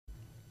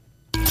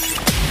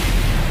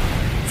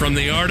From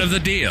the art of the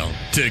deal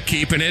to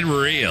keeping it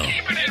real.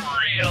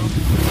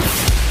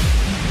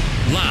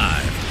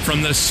 Live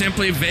from the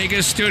Simply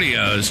Vegas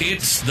studios,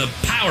 it's The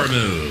Power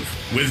Move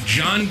with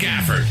John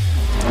Gafford.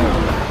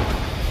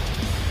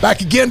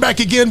 Back again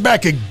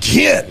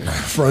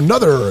for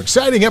another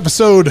exciting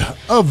episode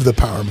of The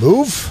Power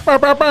Move.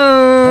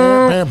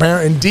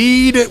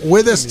 Indeed,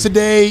 with us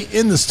today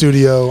in the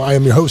studio, I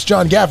am your host,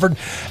 John Gafford.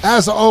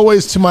 As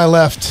always, to my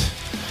left,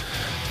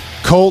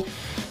 Colt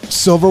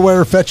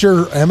Silverware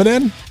Fetcher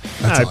Amidan.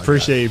 I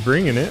appreciate you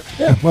bringing it.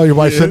 Yeah, well, your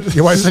wife sent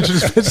you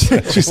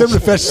she sent me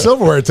to fetch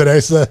silverware today,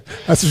 so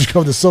that's what you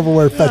call the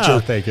silverware fetcher.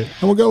 I'll take it.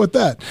 And we'll go with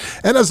that.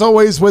 And as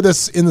always, with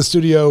us in the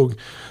studio,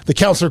 the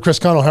counselor, Chris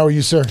Connell. How are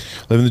you, sir?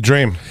 Living the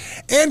dream.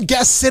 And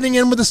guest sitting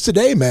in with us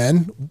today,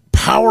 man,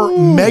 power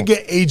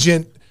mega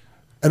agent,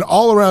 an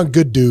all-around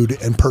good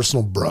dude and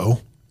personal bro,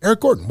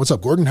 Eric Gorton. What's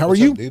up, Gordon? How are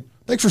you? Dude?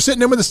 Thanks for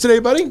sitting in with us today,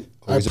 buddy.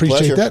 Always I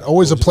appreciate that.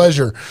 Always a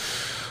pleasure.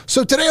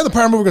 So today on the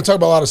Power Move, we're going to talk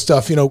about a lot of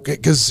stuff,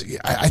 because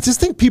I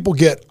just think people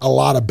get a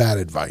lot of bad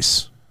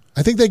advice.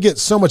 I think they get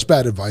so much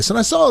bad advice. And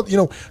I saw,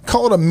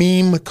 call it a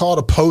meme, call it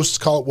a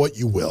post, call it what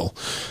you will.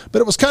 But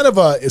it was kind of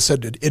it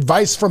said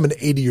advice from an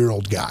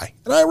 80-year-old guy.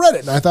 And I read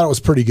it, and I thought it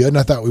was pretty good, and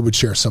I thought we would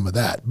share some of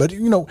that. But, so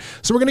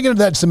we're going to get into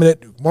that in just a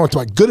minute. I want to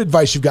talk about good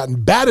advice you've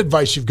gotten, bad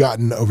advice you've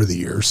gotten over the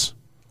years.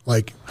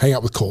 Like, hang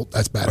out with Colt.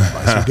 That's bad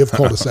advice. We'll give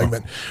Colt a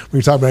segment when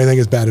you talk about anything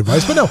as bad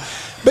advice. But no,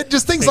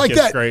 just things like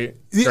that. Great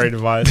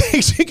advice.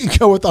 Things you can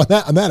go with on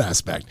that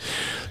aspect.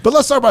 But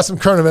let's talk about some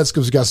current events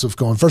because we got stuff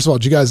going. First of all,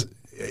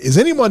 is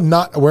anyone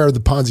not aware of the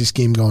Ponzi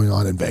scheme going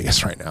on in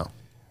Vegas right now?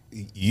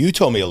 You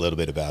told me a little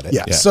bit about it.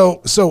 Yeah. So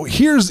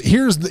here's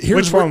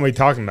which one are we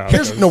talking about?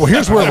 Here's where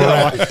we're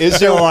at. Is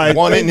there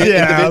one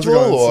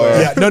individual or?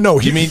 Yeah, no.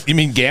 You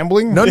mean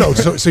gambling? No.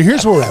 So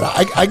here's where we're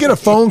at. I get a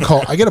phone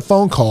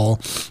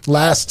call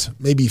last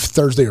maybe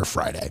Thursday or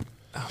Friday,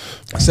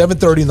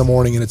 7:30 in the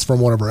morning, and it's from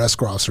one of our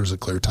escrow officers at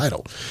Clear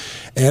Title,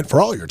 and for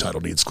all your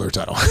title needs, Clear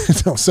Title.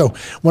 So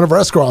one of our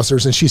escrow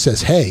officers, and she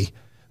says, "Hey,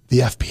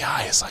 the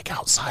FBI is like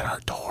outside our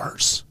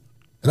doors."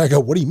 And I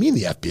go, "What do you mean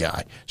the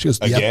FBI?" She goes,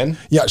 "Again?"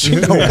 Yeah,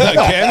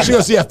 again? She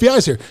goes, "The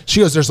FBI's here." She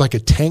goes, "There's like a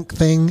tank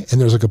thing,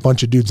 and there's like a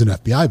bunch of dudes in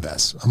FBI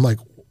vests." I'm like,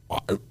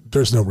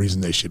 there's no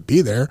reason they should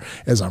be there,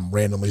 as I'm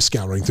randomly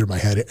scouring through my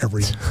head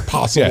every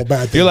possible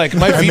bad thing. You're like,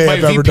 my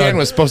VPN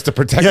was supposed to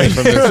protect me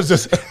from this. It was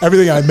just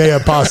everything I may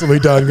have possibly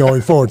done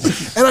going forward.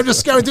 And I'm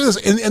just scouring through this.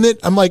 And then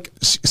I'm like,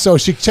 so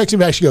she texts me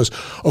back. She goes,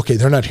 "Okay,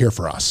 they're not here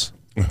for us."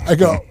 I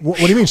go, "What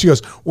do you mean?" She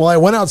goes, "Well, I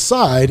went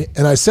outside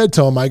and I said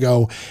to him, I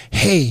go,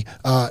 'Hey,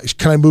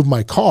 can I move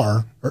my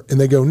car?' And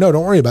they go, 'No,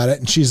 don't worry about it.'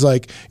 And she's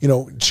like,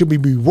 'Should we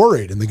be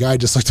worried?' And the guy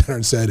just looked at her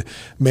and said,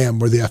 'Ma'am,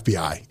 we're the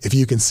FBI. If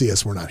you can see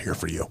us, we're not here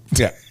for you.'"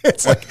 Yeah.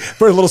 It's like,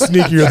 we're a little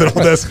sneakier than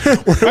all this.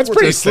 That's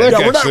pretty slick,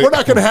 we're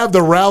not going to have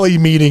the rally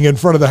meeting in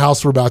front of the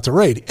house we're about to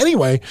raid.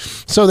 Anyway,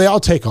 so they all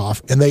take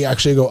off and they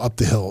actually go up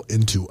the hill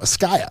into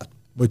Ascaya,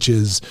 which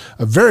is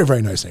a very,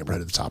 very nice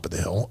neighborhood at the top of the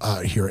hill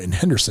here in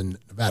Henderson,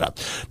 Nevada.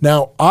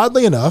 Now,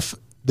 oddly enough,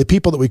 the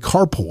people that we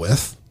carpool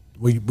with,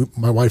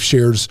 my wife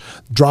shares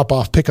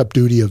drop-off pickup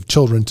duty of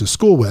children to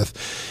school with,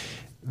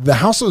 the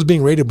house that was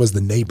being raided was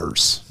the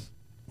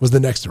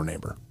next door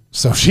neighbor.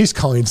 So she's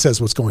calling and says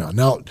what's going on.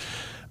 Now,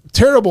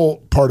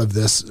 terrible part of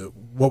this,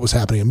 what was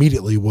happening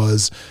immediately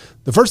was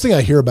the first thing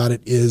I hear about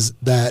it is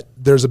that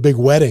there's a big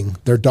wedding.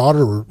 Their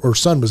daughter or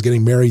son was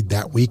getting married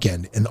that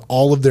weekend, and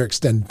all of their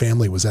extended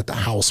family was at the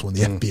house when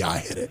the FBI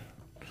hit it.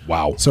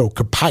 Wow. So,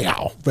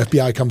 kapow. The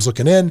FBI comes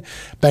looking in,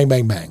 bang,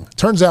 bang, bang.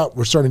 Turns out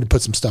we're starting to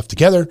put some stuff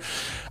together.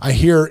 I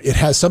hear it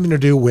has something to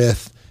do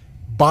with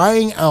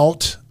buying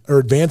out or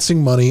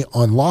advancing money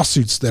on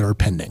lawsuits that are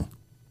pending,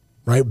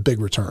 right?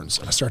 Big returns.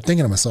 And I start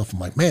thinking to myself, I'm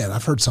like, man,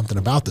 I've heard something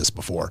about this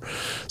before.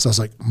 So I was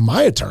like,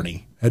 my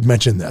attorney had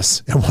mentioned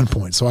this at one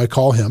point. So I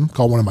call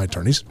one of my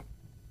attorneys,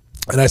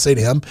 and I say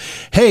to him,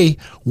 "Hey,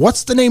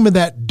 what's the name of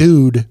that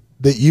dude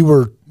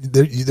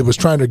that was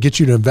trying to get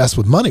you to invest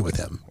with money with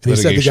him?" And he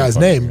said the guy's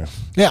name.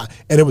 Yeah.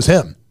 And it was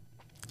him.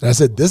 And I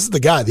said, "This is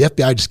the guy. The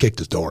FBI just kicked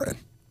his door in."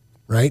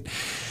 Right.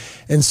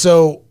 And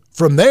so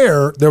from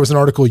there was an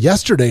article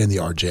yesterday in the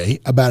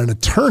RJ about an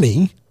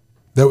attorney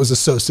that was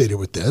associated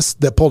with this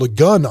that pulled a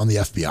gun on the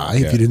FBI.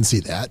 If you didn't see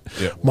that,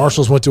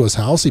 marshals went to his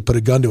house. He put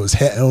a gun to his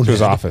own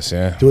office,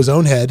 to his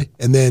own head,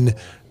 and then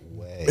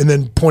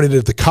pointed it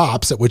at the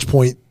cops. At which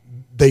point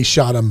they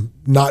shot him,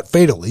 not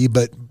fatally,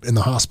 but in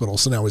the hospital.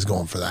 So now he's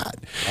going for that.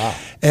 Wow.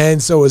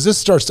 And so as this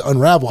starts to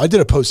unravel, I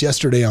did a post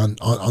yesterday on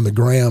the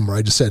gram where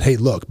I just said, "Hey,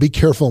 look, be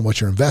careful in what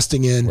you're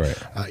investing in." Right.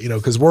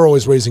 Because we're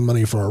always raising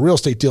money for our real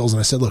estate deals. And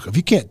I said, look, if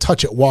you can't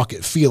touch it, walk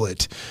it, feel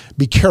it,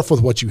 be careful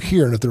with what you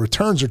hear. And if the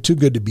returns are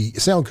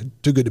sound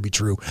too good to be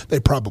true, they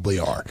probably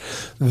are.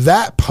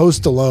 That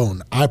post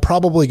alone, I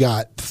probably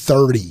got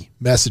 30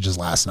 messages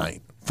last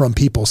night from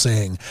people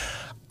saying,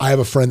 I have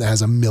a friend that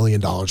has $1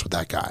 million with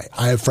that guy.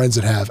 I have friends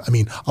that have,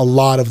 a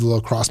lot of the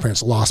lacrosse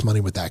parents lost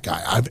money with that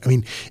guy.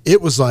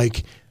 It was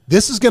like,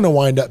 this is going to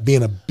wind up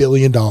being $1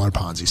 billion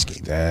Ponzi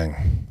scheme.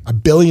 Dang.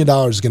 $1 billion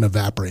is going to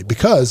evaporate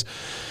because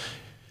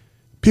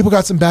people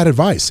got some bad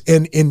advice.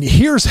 And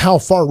here's how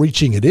far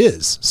reaching it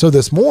is. So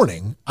this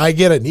morning I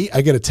get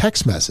a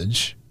text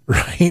message,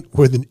 right,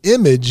 with an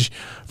image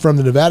from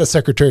the Nevada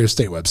Secretary of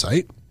State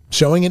website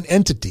showing an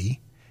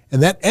entity,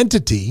 and that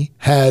entity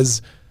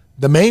has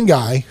the main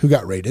guy who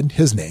got raided,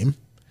 his name.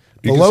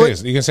 You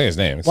can say his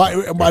name.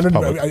 I don't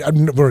know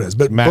where it is,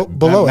 but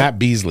below Matt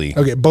Beasley.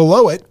 Okay,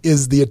 below it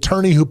is the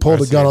attorney who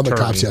pulled a gun on the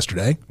cops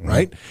yesterday,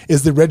 right?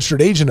 Is the registered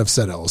agent of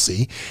said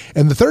LLC.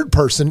 And the third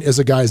person is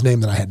a guy's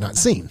name that I had not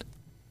seen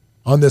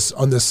on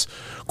this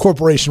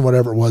corporation,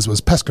 whatever it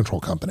was pest control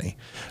company.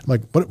 I'm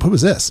like, who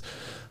was this?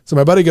 So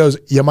my buddy goes,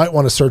 you might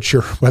want to search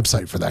your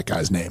website for that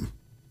guy's name.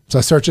 So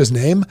I search his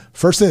name.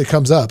 First thing that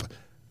comes up,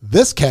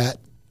 this cat,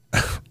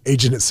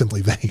 agent at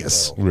Simply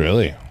Vegas.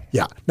 Really?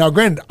 Yeah. Now,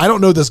 granted, I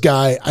don't know this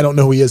guy. I don't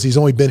know who he is. He's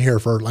only been here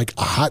for like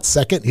a hot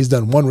second. He's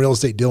done one real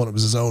estate deal, and it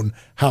was his own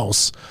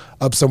house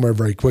up somewhere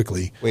very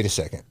quickly. Wait a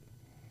second.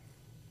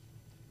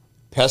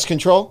 Pest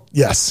control?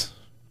 Yes.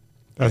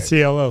 That's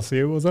the LLC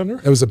it was under?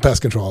 It was a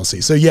pest control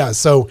LLC. So, yeah.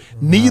 So,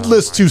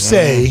 needless to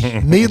say,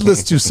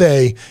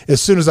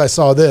 as soon as I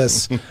saw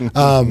this, we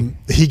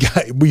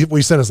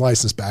sent his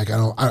license back. I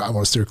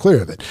want to steer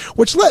clear of it,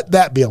 which let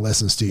that be a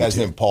lesson to you. Guy's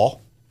name Paul?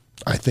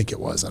 I think it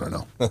was. I don't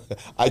know.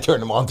 I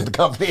turned him on to the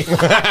company.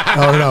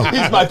 Oh, no.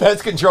 He's my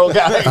pest control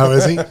guy. Oh,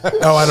 is he?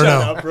 Oh, I don't know.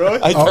 Up, really?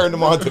 I turned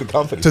him on to the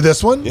company. To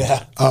this one?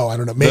 Yeah. Oh, I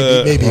don't know.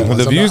 Maybe it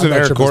was. The views of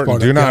Eric Gorton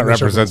do not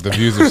represent the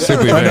views of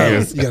Simply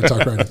Vegas. You got to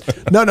talk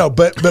right. No,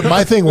 but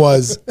my thing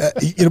was,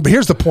 but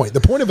here's the point.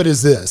 The point of it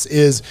is this: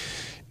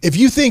 if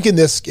you think in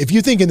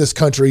this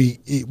country,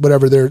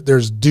 whatever,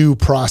 there's due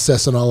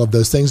process and all of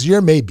those things,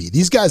 maybe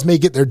these guys may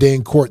get their day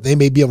in court. They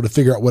may be able to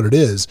figure out what it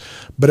is.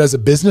 But as a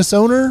business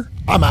owner,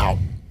 I'm out.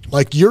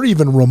 Like, you're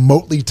even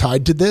remotely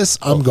tied to this,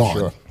 I'm gone.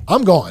 Sure.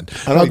 I'm gone.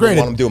 I don't even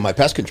want him doing my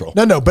pest control.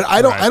 No, but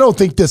I don't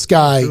think this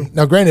guy.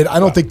 Now, granted, I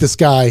don't think this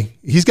guy.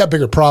 He's got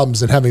bigger problems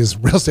than having his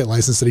real estate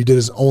license that he did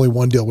his only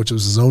one deal, which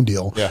was his own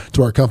deal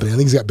to our company. I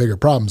think he's got bigger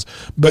problems.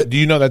 But do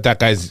you know that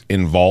guy's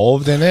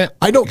involved in it?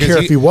 I don't care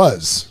if he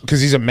was,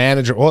 because he's a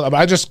manager. Well,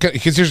 because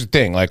here's the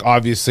thing. Like,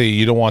 obviously,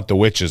 you don't want the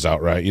witches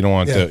out, right? You don't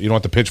want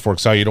the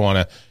pitchforks out. You don't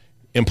want to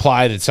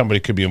imply that somebody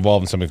could be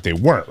involved in something if they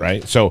weren't,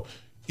 right? So,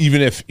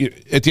 even if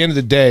at the end of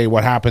the day,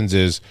 what happens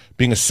is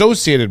being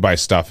associated by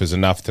stuff is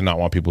enough to not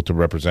want people to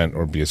represent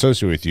or be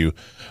associated with you.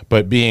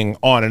 But being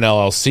on an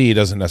LLC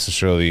doesn't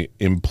necessarily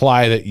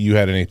imply that you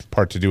had any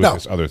part to do with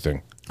this other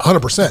thing.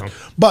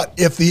 100%. But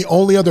if the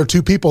only other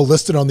two people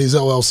listed on these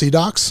LLC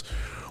docs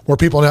were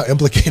people now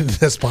implicated in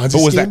this Ponzi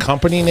scheme. But was that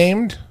company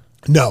named?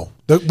 No.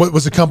 What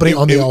was the company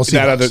on the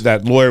LLC?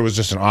 That lawyer was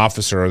just an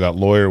officer, or that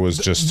lawyer was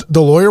just...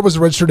 The lawyer was a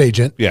registered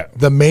agent. Yeah.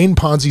 The main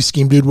Ponzi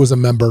scheme dude was a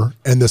member,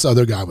 and this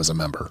other guy was a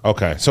member.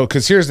 Okay. So,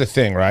 because here's the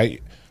thing,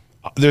 right?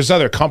 There's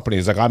other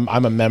companies. Like, I'm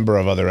a member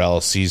of other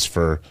LLCs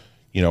for,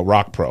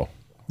 Rock Pro.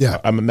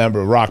 Yeah. I'm a member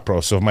of Rock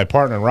Pro. So, if my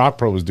partner in Rock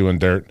Pro was doing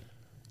dirt,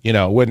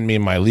 it wouldn't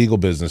mean my legal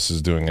business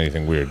is doing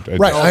anything weird.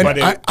 Right.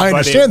 I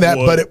understand that,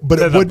 but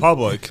it would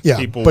public.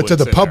 Yeah. But to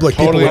the public,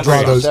 people would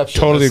draw those.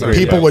 Totally agree.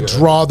 People would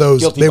draw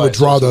those. They would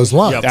draw those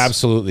lines. Yep.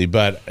 Absolutely.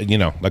 But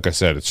like I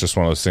said, it's just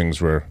one of those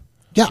things where.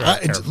 Yeah.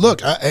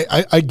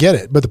 I get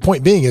it. But the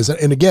point being is,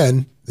 and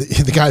again,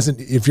 the guys,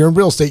 if you're in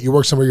real estate, you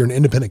work somewhere, you're an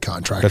independent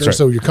contractor. That's right.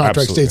 So your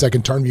contract states I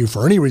can term you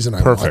for any reason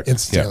I want,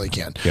 instantly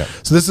can. Yeah.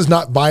 So this is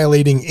not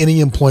violating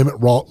any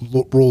employment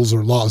rules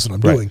or laws that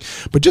I'm doing.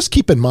 But just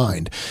keep in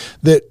mind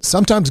that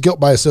sometimes guilt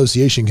by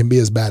association can be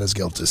as bad as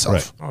guilt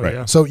itself. Right.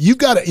 Right. So you've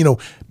got to,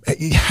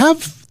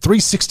 have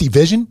 360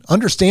 vision.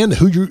 Understand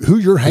who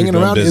you're hanging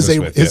around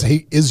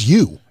is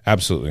you.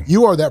 Absolutely.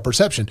 You are that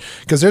perception.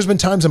 Because there's been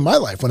times in my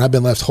life when I've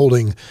been left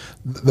holding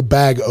the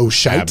bag of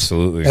shite.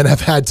 Absolutely. And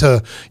have had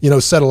to,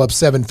 settle up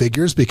 7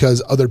 figures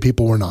because other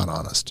people were not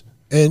honest.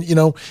 And,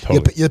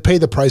 totally. you pay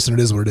the price and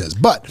it is what it is.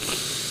 But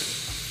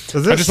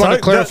I just want to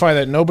clarify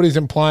that nobody's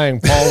implying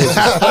Paul was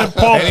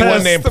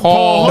anyone named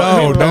Paul.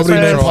 No,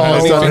 nobody named Paul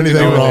has done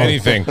anything wrong.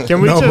 Anything.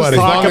 Can we just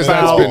talk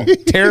about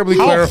been terribly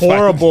how clarified.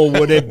 horrible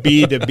would it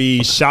be to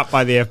be shot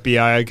by the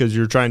FBI because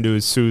you're trying to do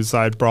a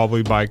suicide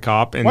probably by a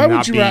cop? And why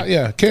not would you?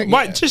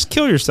 Why just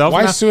kill yourself?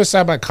 Why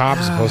suicide by cop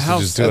supposed to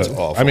just do it?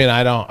 Awful. I mean,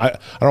 I don't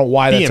know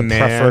why that's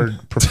a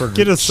preferred.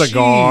 Get a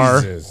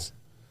cigar. Jesus.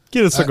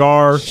 Get a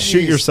cigar,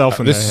 shoot yourself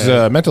in the head. This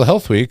is Mental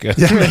Health Week.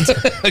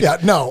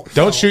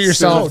 Don't shoot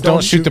yourself.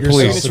 Don't shoot the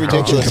police. It's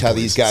ridiculous how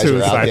these guys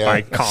are out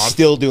there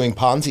still doing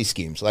Ponzi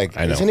schemes. Like,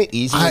 isn't it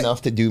easy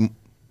enough to do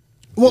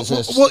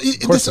business?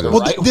 This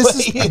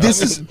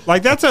is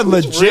like, that's a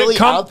legit really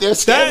out there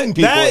scamming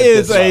people. That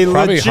is a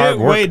legit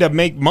work. way to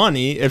make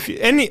money. If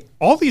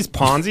all these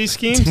Ponzi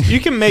schemes,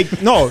 you can make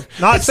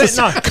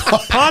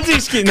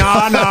Ponzi scheme.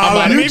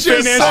 Let me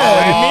finish.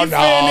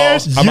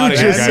 I'm out of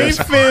here, guys.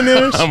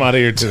 Finish. I'm out of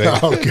here today.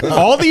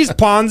 All these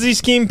Ponzi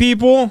scheme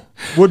people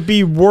would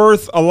be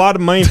worth a lot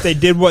of money if they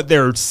did what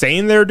they're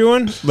saying they're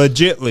doing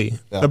legitly.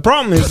 The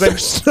problem is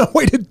there's no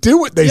way to do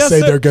what they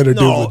say they're going to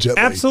do legitly.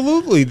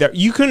 Absolutely.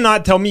 You could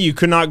not tell me you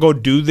could not go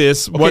do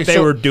this, what they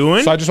were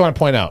doing. So I just want to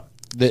point out,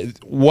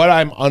 what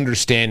I'm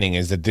understanding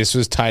is that this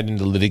was tied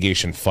into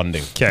litigation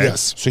funding. Okay.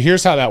 Yes. So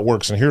here's how that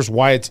works, and here's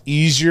why it's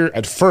easier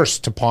at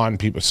first to pawn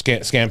people,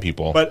 scam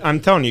people. But I'm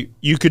telling you,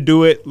 you could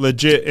do it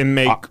legit and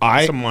make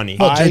some money.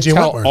 Well, I JJ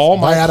tell Wentworth, all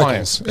my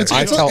articles. clients,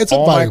 It's a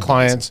all my valuable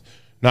clients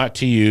not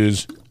to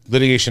use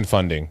litigation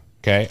funding.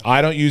 Okay,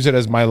 I don't use it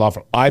as my law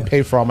firm. I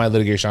pay for all my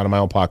litigation out of my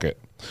own pocket.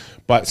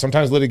 But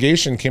sometimes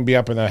litigation can be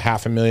up in the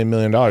 $500,000, $1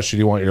 million. Should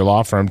you want your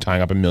law firm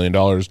tying up $1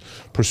 million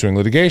pursuing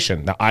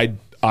litigation? Now,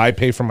 I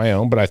pay for my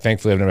own, but I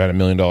thankfully I've never had $1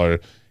 million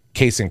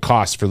case in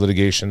costs for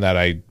litigation that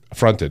I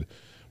fronted.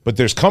 But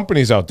there's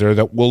companies out there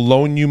that will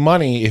loan you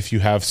money if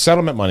you have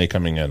settlement money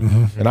coming in.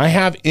 Mm-hmm. And I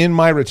have in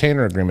my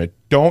retainer agreement,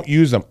 don't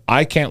use them.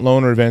 I can't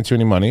loan or advance you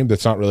any money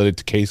that's not related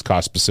to case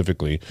costs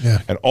specifically. Yeah.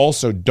 And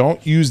also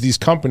don't use these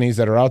companies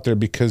that are out there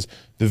because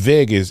the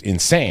VIG is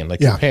insane.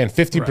 Like you're paying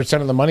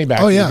 50% of the money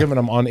back. You're giving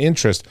them on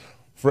interest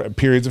for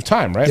periods of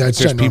time, right? Yeah,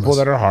 there's people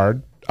that are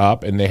hard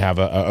up and they have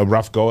a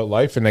rough go at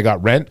life and they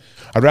got rent.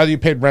 I'd rather you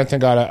paid rent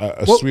than got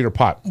a sweeter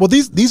pot. Well,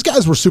 these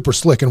guys were super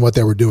slick in what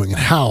they were doing and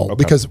how,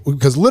 because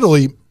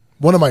literally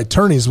one of my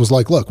attorneys was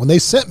like, look, when they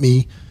sent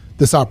me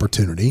this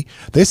opportunity,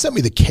 they sent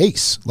me the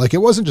case. Like it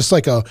wasn't just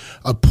like a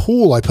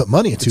pool I put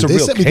money into. They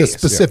sent me the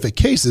specific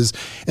cases.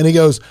 And he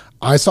goes,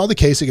 I saw the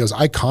case. He goes,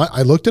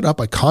 I looked it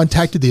up. I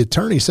contacted the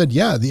attorney. He said,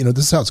 yeah, this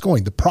is how it's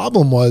going. The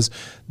problem was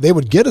they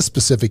would get a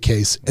specific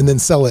case and then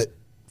sell it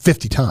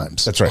 50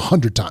 times. That's right.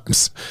 100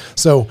 times.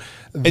 So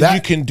and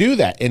you can do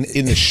that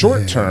in the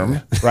short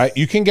term, right?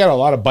 You can get a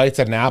lot of bites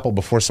at an apple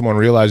before someone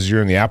realizes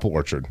you're in the apple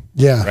orchard.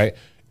 Yeah. Right.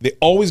 They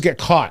always get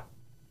caught.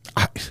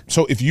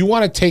 So if you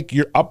want to take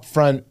your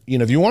upfront,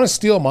 if you want to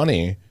steal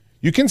money,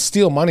 you can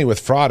steal money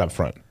with fraud up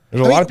front.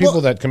 There's a lot of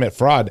people that commit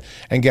fraud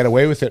and get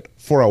away with it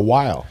for a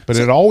while, but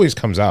it always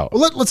comes out.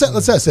 Well, let's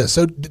ask this.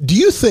 So do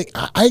you think,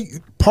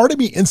 part of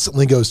me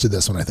instantly goes to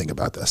this when I think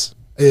about this,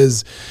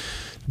 is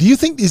do you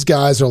think these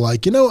guys are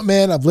like, you know what,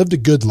 man, I've lived a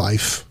good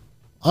life.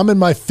 I'm in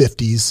my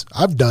 50s.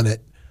 I've done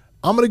it.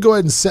 I'm going to go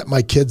ahead and set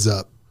my kids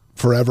up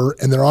forever.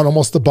 And they're on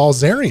almost the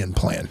Balzerian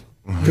plan.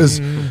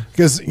 Because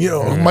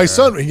my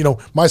son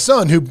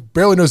who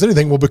barely knows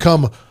anything will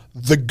become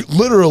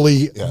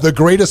the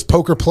greatest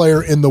poker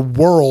player in the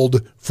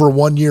world for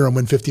 1 year and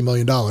win $50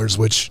 million,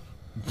 which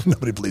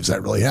nobody believes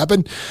that really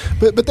happened.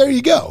 But there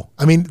you go.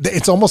 I mean,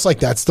 it's almost like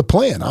that's the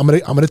plan. I'm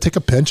gonna take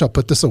a pinch. I'll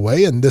put this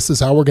away, and this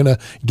is how we're gonna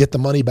get the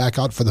money back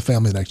out for the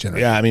family next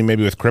generation. Yeah, I mean,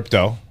 maybe with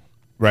crypto,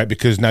 right?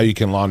 Because now you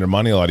can launder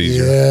money a lot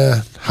easier.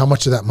 Yeah. How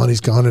much of that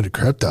money's gone into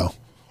crypto?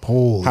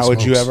 Holy How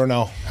would you ever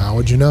know? How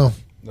would you know?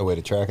 No way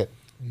to track it.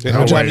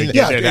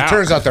 It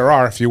turns out there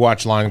are. If you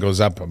watch line goes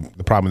up,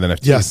 the problem with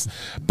NFTs. Yes.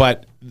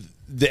 But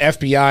the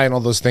FBI and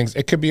all those things,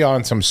 it could be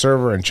on some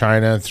server in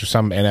China through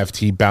some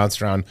NFT bounced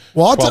around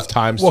 12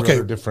 times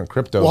through different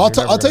cryptos. Well,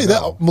 I'll tell you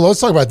that. Well, let's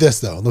talk about this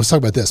though. Let's talk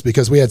about this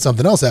because we had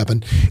something else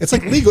happen. It's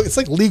like legal. It's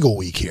like legal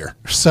week here.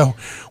 So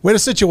we had a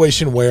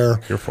situation where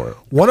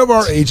one of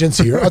our agents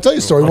here. I'll tell you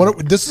a story.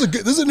 This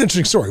is an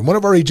interesting story. One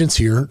of our agents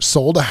here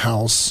sold a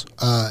house.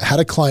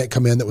 Had a client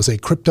come in that was a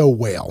crypto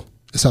whale.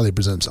 That's how they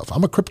present themselves.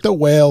 I'm a crypto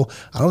whale.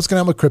 I don't know what's going to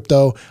happen with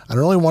crypto. I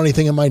don't really want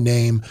anything in my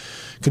name.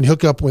 Can you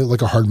hook up with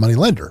like a hard money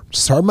lender?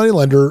 This hard money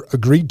lender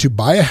agreed to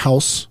buy a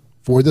house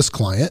for this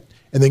client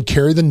and then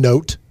carry the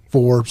note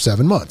for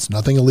 7 months.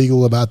 Nothing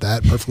illegal about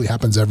that. Perfectly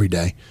happens every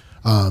day.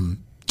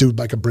 Do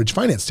like a bridge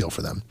finance deal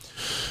for them.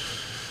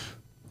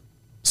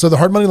 So the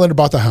hard money lender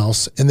bought the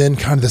house, and then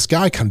this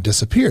guy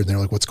disappeared. And they're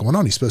like, what's going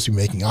on? He's supposed to be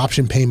making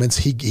option payments.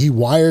 He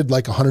wired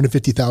like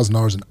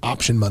 $150,000 in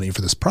option money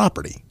for this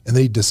property, and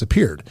then he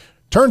disappeared.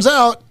 Turns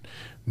out,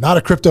 not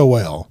a crypto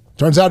whale.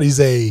 Turns out he's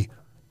a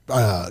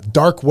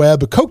dark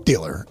web coke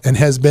dealer and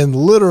has been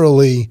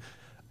literally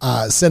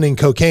sending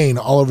cocaine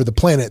all over the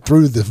planet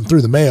through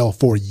the mail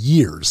for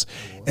years.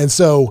 And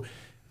so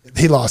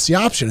he lost the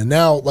option, and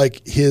now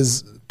like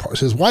his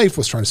wife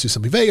was trying to sue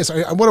somebody in Vegas.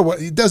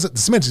 It doesn't,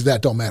 the semantics of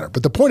that don't matter.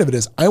 But the point of it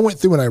is, I went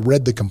through and I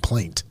read the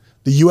complaint,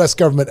 the U.S.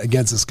 government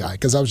against this guy,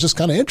 because I was just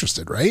kind of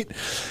interested, right?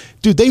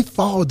 Dude, they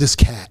followed this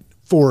cat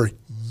for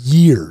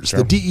years. Sure.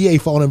 The DEA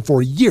followed him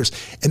for years.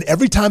 And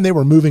every time they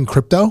were moving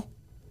crypto,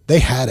 they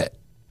had it.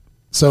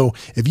 So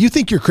if you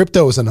think your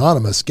crypto is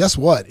anonymous, guess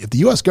what? If the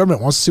U.S.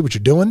 government wants to see what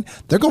you're doing,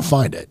 they're going to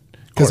find it.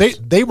 Because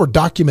they were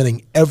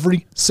documenting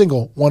every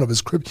single one of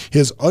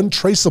his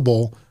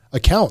untraceable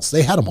accounts.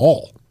 They had them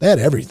all. They had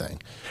everything.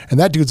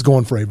 And that dude's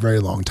going for a very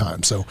long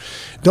time. So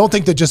don't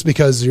think that just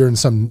because you're in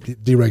some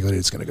deregulated,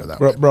 it's going to go that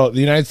way. Bro, the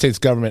United States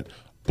government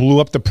blew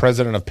up the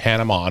president of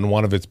Panama on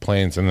one of its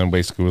planes and then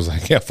basically was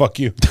like, yeah, fuck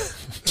you.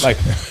 Like,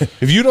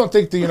 if you don't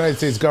think the United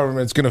States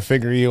government's going to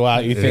figure you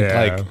out, you think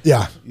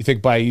you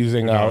think by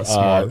using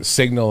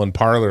Signal and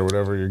Parler or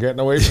whatever, you're getting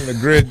away from the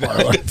grid.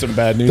 Get some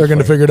bad news. They're going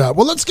to figure it out.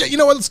 Well, let's get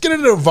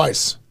into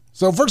advice.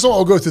 So first of all,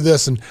 I'll go through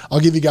this, and I'll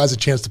give you guys a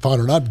chance to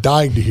ponder. And I'm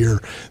dying to hear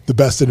the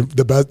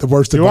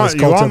worst advice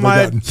Colt's ever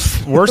gotten.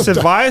 Worst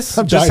advice?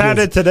 Just had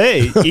it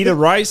today. Eat a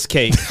rice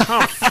cake.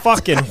 How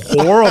fucking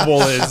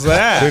horrible is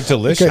that? They're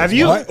delicious. Have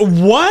you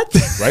what?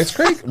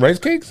 Rice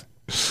cakes?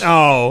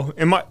 Oh,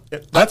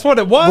 that's what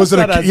it was. Was it?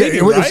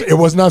 It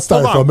was not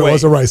styrofoam. It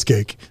was a rice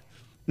cake.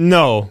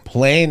 No,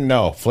 plain.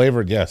 No,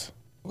 flavored. Yes.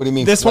 What do you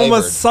mean? This flavored? one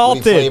was salted.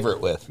 What do you flavor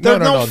it with?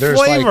 No. There's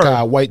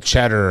like white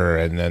cheddar,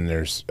 and then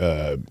there's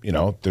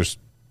there's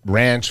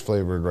ranch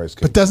flavored rice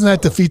cake. But doesn't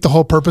that defeat the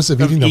whole purpose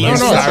of eating the rice?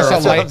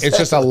 No, it's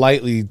just a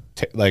lightly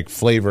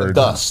flavored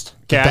dust.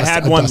 Okay, I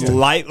had one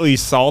lightly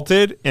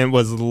salted and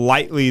was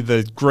lightly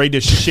the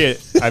greatest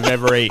shit I've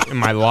ever ate in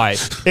my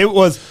life. It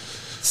was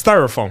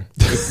styrofoam.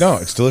 No,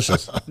 it's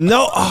delicious.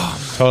 No,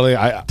 totally.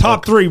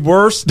 Top 3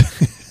 worst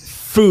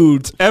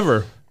foods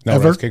ever. No,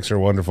 rice cakes are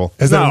wonderful.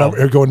 Is that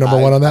you're going number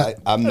one on that?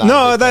 I'm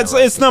not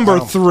it's number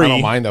 3. I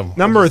don't mind them.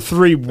 Number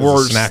 3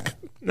 worst snack.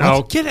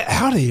 No, get it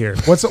out of here.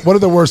 What are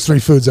the worst 3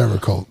 foods ever,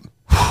 Colt?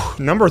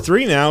 Number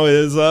 3 now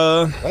is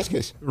rice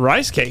cakes.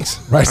 Rice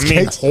cakes. Rice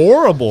cakes?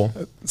 Horrible.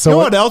 So you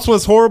know what else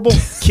was horrible?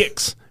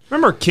 Kicks.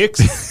 Remember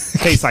Kicks?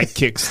 Tastes like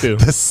Kicks too.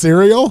 The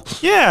cereal?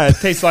 Yeah, it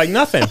tastes like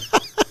nothing.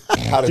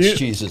 Cottage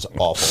cheese is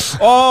awful.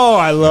 Oh,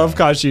 I love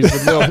cottage cheese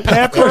with little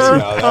pepper.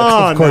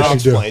 Of course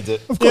you do.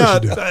 Of course you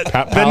do.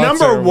 The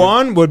number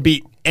 1 would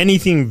be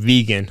anything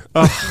vegan.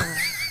 Oh,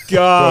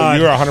 God.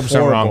 Well, you're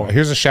 100% wrong.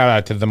 Here's a shout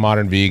out to the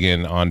Modern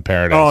Vegan on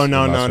Paradise. Oh,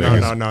 no. I'm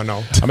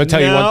gonna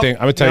tell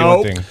you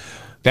one thing.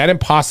 That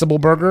Impossible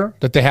Burger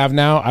that they have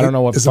now, I don't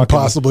know what it's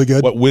impossibly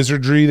good. What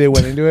wizardry they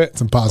went into it.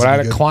 It's impossible. But I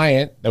had a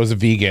client that was a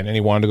vegan and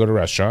he wanted to go to a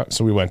restaurant,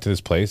 so we went to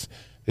this place.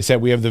 They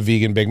said we have the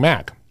vegan Big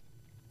Mac,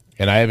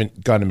 and I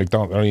haven't gone to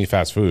McDonald's. I don't eat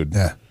fast food.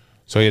 Yeah.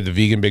 So he had the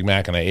vegan Big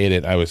Mac, and I ate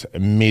it. I was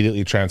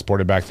immediately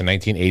transported back to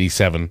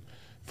 1987.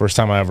 First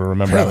time I ever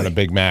remember having a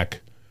Big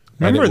Mac.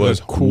 Remember and it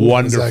was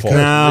wonderful.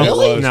 No,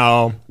 really?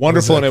 No.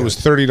 Wonderful, and it was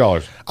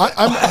 $30.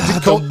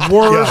 I'm Colt,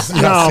 worst.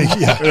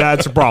 Yeah,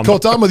 that's a problem.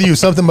 Colt, I'm with you.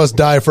 Something must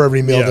die for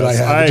every meal that I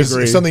have. I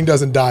agree. If something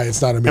doesn't die,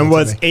 it's not a meal. And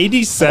was to me.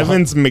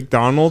 87's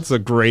McDonald's the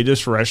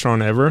greatest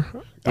restaurant ever?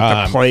 With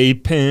the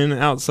playpen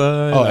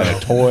outside. Oh, and a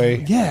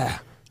toy. Yeah.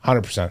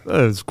 100%. That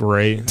was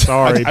great.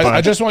 Sorry, but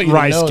I just want you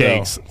rice to know,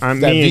 cakes. though,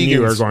 Me and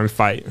you are going to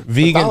fight.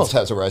 McDonald's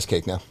has a rice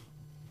cake now.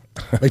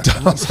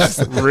 McDonald's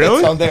has Really?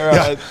 It's on their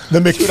the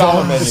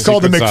McFoam. menu. It's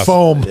called the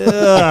McFoam.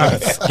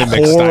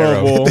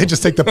 Horrible. They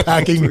just take the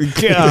packing,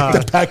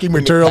 the packing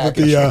material that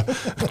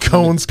the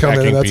cones come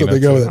in, and that's what they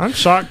go with. I'm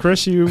shocked,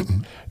 Chris. You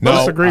No,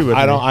 disagree with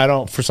me. I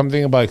don't. For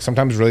something like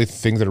sometimes really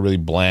things that are really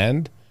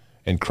bland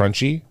and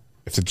crunchy,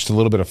 if it's just a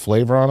little bit of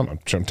flavor on them,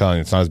 I'm telling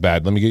you, it's not as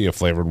bad. Let me get you a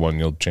flavored one.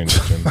 You'll change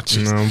it.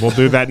 No, we'll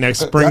do that next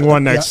spring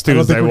one next I don't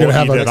Tuesday. think we're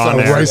going to have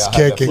a rice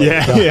cake.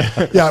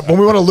 Yeah. When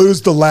we want to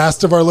lose the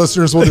last of our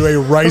listeners, we'll do a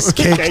rice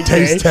cake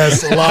taste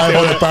test live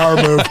on the Power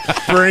Move.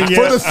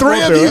 For the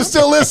 3 of you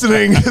still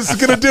listening, this is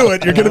going to do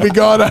it. You're going to be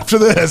gone after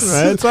this.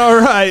 That's all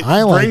right.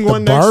 I like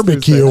the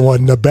barbecue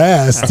one the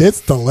best. It's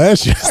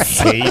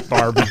delicious. I hate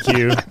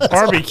barbecue.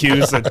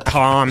 Barbecue's the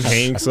Tom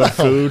Hanks of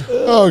food.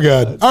 Oh,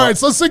 God. All right,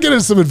 so let's get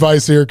into some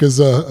advice here because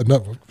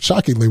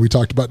shockingly, we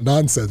talked about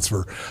nonsense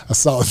for a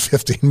solid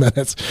 15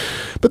 minutes.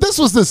 But this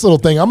was this little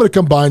thing. I'm going to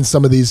combine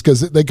some of these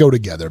because they go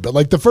together. But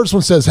like the first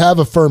one says, have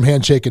a firm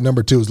handshake, and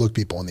number 2 is look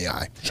people in the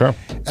eye. Sure.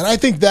 And I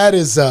think that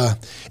is,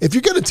 if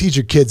you're going to teach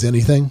your kids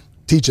anything,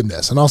 teach them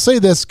this. And I'll say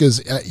this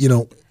because,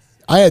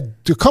 I had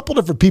a couple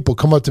different people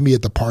come up to me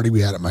at the party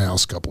we had at my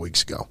house a couple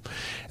weeks ago.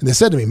 And they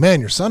said to me, man,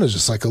 your son is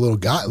just like a little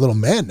guy, a little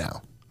man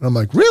now. And I'm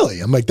like,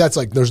 really? I'm like, that's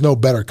like, there's no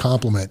better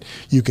compliment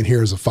you can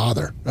hear as a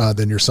father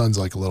than your son's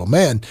like a little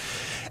man.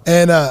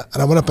 And I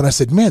went up and I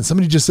said, man,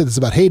 somebody just said this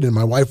about Hayden. And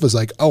my wife was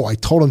like, oh, I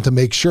told him to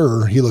make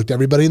sure he looked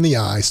everybody in the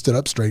eye, stood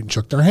up straight and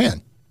shook their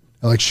hand.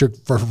 And like shook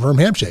for a firm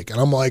handshake. And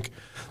I'm like,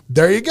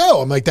 there you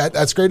go. I'm like,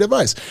 that's great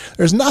advice.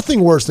 There's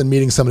nothing worse than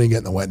meeting somebody and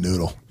getting a wet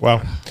noodle.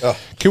 Well,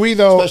 can we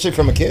though, especially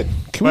from a kid?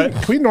 Can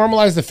we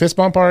normalize the fist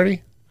bump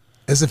already?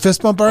 Is it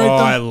fist bump already? Oh,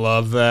 I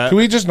love that. Can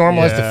we just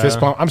normalize the fist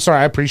bump? I'm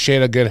sorry, I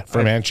appreciate a good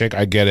firm handshake.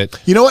 I get it.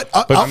 You know what?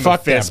 But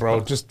fuck that, bro.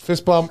 Just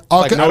fist bump.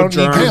 I don't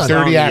need germs. your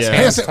dirty ass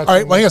hands. All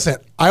right, hang on a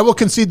second. I will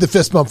concede the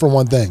fist bump for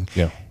one thing.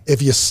 Yeah.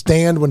 If you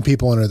stand when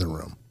people enter the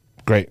room.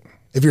 Great.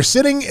 If you're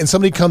sitting and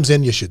somebody comes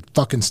in, you should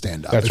fucking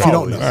stand up. That's if right. you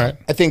don't know. All right.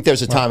 I think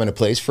there's a time and a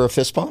place for a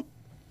fist bump.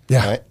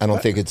 Yeah. Right? I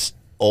don't think it's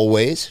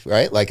always,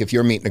 right? Like if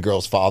you're meeting a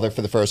girl's father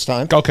for the first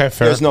time. Okay,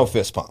 fair. There's no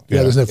fist bump.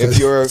 Yeah, there's no fist. If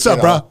you're, what's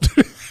up, bro?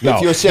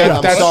 If you're saying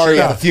I'm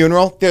sorry at a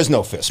funeral, there's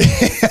no fist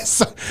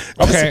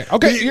bump.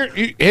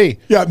 Okay. Hey.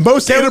 Yeah,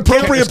 most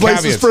inappropriate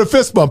places caveats. for a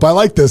fist bump. I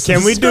like this.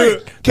 Can we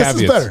do This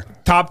is better.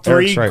 top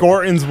 3 right.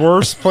 Gorton's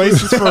worst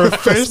places for a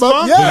fist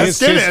bump? Yes.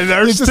 Get it.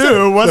 There's It's just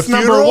 2. What's the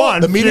number funeral,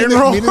 1? The meeting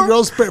Funeral? the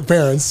girl's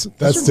parents.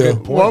 That's 2.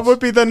 What would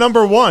be the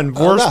number 1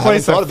 worst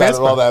place I of haven't thought about fist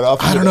it all bump? that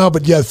often. I don't know,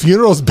 but yeah,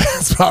 funeral's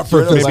bad spot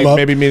for a fist bump.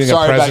 Maybe meeting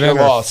Sorry a about president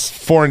your or loss.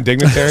 foreign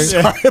dignitary.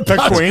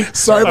 The Queen.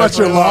 Sorry about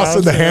your loss,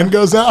 and the hand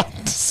goes out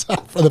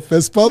for the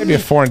fist bump. Maybe a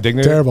foreign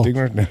dignitary. Terrible.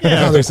 Yeah,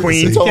 No, the there's-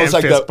 Queen. It's almost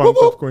Can't like fist the bump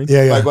whoop, the Queen.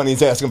 Yeah, yeah. Like when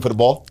he's asking for the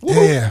ball.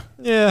 Yeah.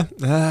 Yeah,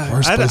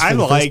 Worst place I for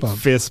the like fist bump.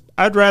 fist.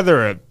 I'd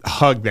rather a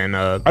hug than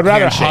a. I'd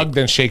rather handshake. hug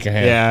than shake a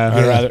hand. Yeah.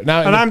 I'd rather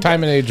now in the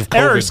time and age of COVID.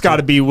 Eric's got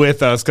to be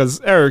with us because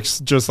Eric's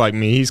just like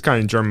me. He's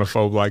kind of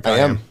germaphobe like I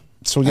am.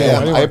 So yeah,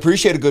 I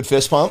appreciate a good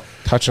fist pump.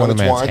 Touch on the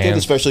man's warranted, hand.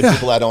 especially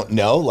people I don't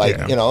know. Like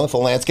if a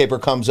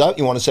landscaper comes up,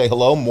 you want to say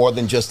hello more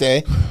than just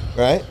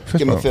right.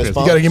 Give him a fist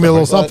pump. You got to give me a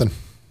little something.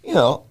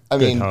 I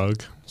mean,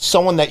 hug.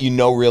 Someone that you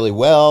know really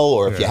well,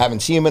 or if you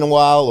haven't seen him in a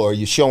while, or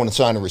you're showing a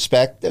sign of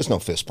respect, there's no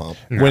fist pump.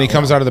 When he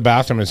comes out of the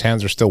bathroom, his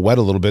hands are still wet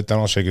a little bit. Then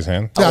I'll shake his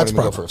hand. I wouldn't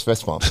even go for a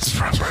fist pump.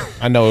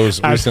 I know it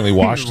was recently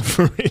washed.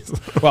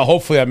 Well,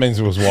 hopefully that means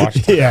it was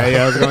washed. Yeah,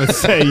 I was going to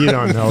say you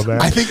don't know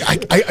that. I think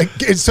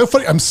it's so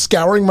funny. I'm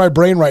scouring my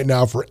brain right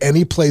now for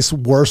any place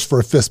worse for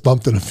a fist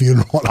bump than a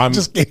funeral. I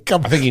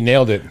think he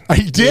nailed it.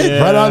 He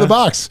did right out of the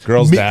box.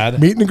 Girl's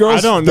dad. Meeting the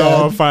girl's I don't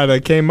know if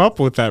I'd came up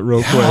with that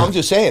real quick. I'm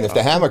just saying, if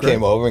the hammer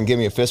came over and gave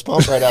me a fist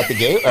pump right out the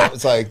gate,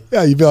 it's like,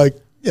 you'd be like,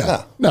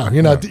 no,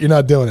 you're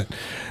not doing it.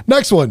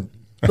 Next one,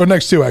 or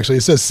next two actually.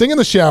 It says sing in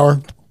the shower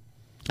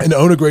and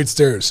own a great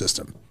stereo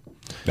system.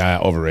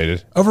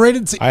 Overrated.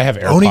 Overrated. See, I have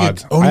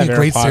AirPods. Owning a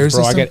great stereo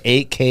system. I got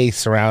 8K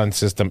surround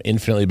system,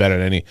 infinitely better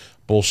than any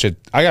bullshit.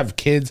 I have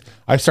kids.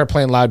 I start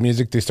playing loud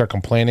music. They start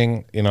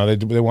complaining. They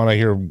want to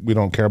hear. We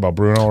don't care about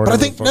Bruno. Or but I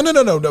think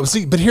no.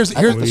 See, but here's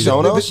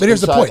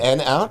the point. And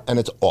out, and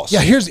it's awesome.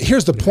 Yeah,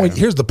 here's the point.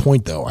 Here's the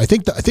point, though. I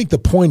think the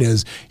point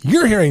is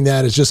you're hearing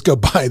that is just go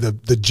buy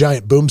the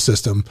giant boom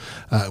system,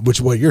 which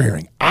is what you're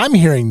hearing. I'm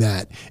hearing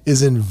that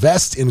is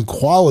invest in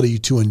quality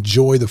to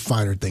enjoy the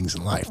finer things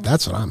in life.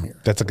 That's what I'm hearing.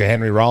 That's like a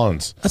Henry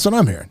Rollins. That's what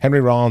I'm hearing. Henry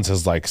Rollins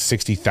has like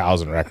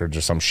 60,000 records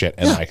or some shit,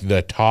 and like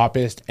the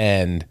toppest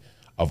end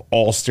of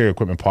all stereo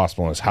equipment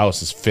possible in his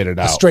house is fitted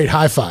out. Straight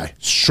hi-fi.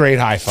 Straight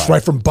hi-fi.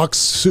 Right from Buck's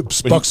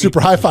Super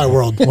Hi-Fi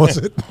World, was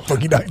it?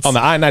 Boogie Nights. On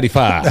the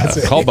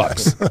I-95. Call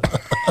Bucks.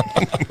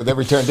 With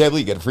every turntable,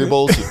 you get a free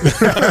bowl.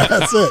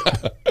 That's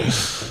it.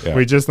 Yeah.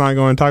 We just not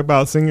going to talk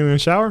about singing in the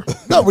shower?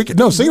 No,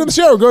 singing in the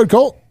shower. Go ahead,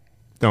 Colt.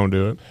 Don't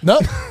do it. No.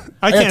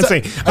 I can't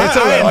sing.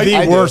 I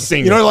am the worst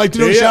singer. You know what I like to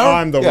do in the shower?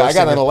 I'm the worst I got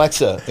singer. an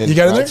Alexa. You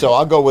got in there? So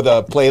I'll go with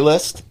a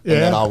playlist, and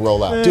then I'll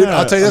roll out. Dude,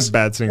 I'll tell you this.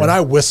 Bad singer. When I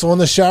whistle in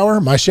the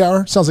shower, my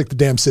shower sounds like the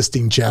damn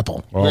Sistine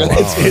Chapel. Oh, wow.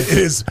 It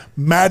is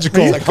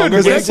magical. Like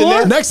Hunger Games in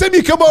there? Next time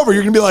you come over,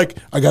 you're going to be like,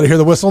 I got to hear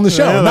the whistle in the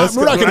shower. Yeah,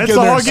 We're not going to let's get in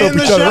there all and get soap in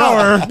the each other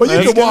shower. up. But you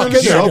Let's can walk in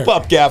there. Soap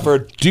up,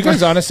 Gafford. Do you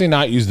guys honestly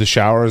not use the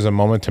shower as a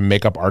moment to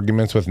make up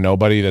arguments with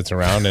nobody that's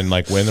around and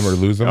like win them or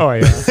lose them? Oh,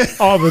 yeah.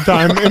 All the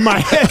time in my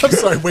head. I'm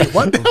sorry, wait,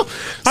 what now?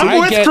 I'm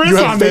with Chris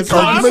on this.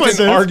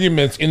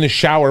 Arguments in the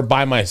shower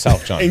by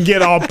myself, John. And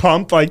get all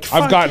pumped like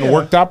I've gotten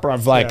worked up, or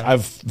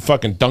I've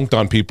fucking dunked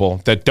on people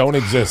that don't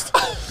exist.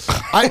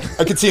 I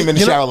could see him in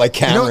the shower like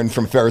Cameron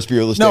from Ferris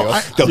Bueller's Day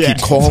Off. They'll keep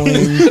calling.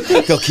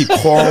 They'll keep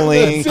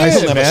calling.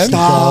 They'll never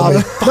stop.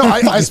 No,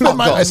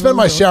 I spend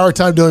my shower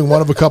time doing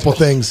one of a couple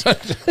things.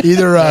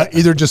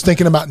 Either just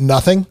thinking about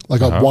nothing,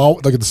 like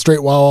like the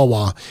straight wah wah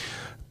wah.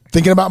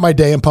 Thinking about my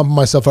day and pumping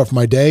myself up for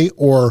my day,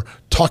 or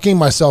talking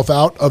myself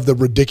out of the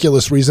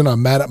ridiculous reason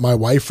I'm mad at my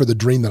wife for the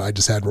dream that I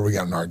just had where we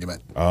got in an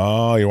argument.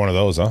 Oh, you're one of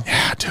those, huh?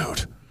 Yeah,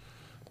 dude.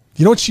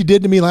 You know what she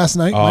did to me last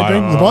night? My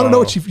dream? You want to know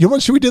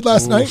what she did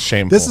last night?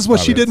 Shameful. This is what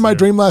she did in my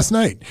dream last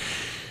night.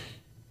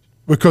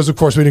 Because, of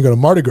course, we didn't go to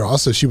Mardi Gras,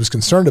 so she was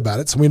concerned about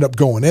it, so we ended up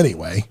going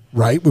anyway,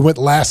 right? We went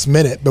last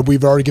minute, but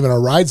we've already given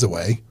our rides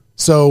away.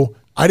 So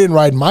I didn't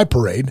ride in my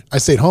parade. I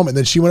stayed home, and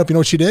then she went up. You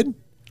know what she did?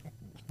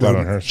 Got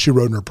on her. She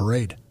rode in her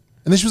parade.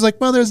 And then she was like,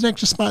 well, there's an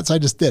extra spot, so I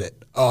just did it.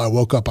 Oh, I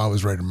woke up, I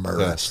was ready to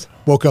murder. Yes.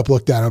 Woke up,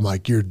 looked at her, I'm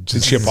like, you're just...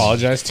 Did she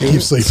apologize to you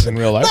keep sleeping. in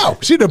real life? No,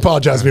 she didn't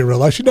apologize to me in real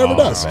life. She never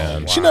does.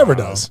 Man, she never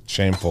does.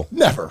 Shameful.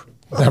 Never.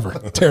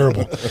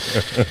 Terrible.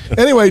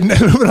 Anyway,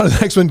 moving on to the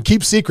next one.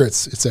 Keep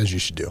secrets, it says you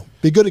should do.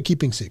 Be good at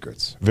keeping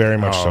secrets. Very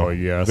much so. Oh,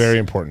 yes. Very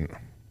important.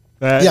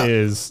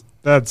 That's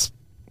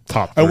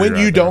top. And when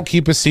you don't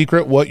keep a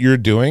secret, what you're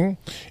doing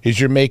is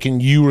you're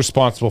making you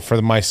responsible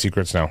for my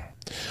secrets now.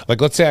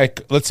 Like let's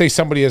say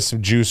somebody has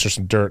some juice or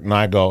some dirt, and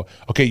I go,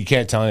 okay, you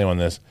can't tell anyone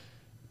this.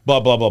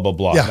 Blah blah blah blah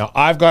blah. Yeah. Now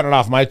I've gotten it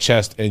off my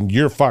chest, and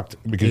you're fucked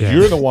because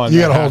you're the one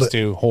that has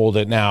to hold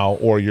it now,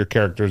 or your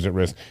character is at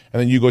risk.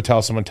 And then you go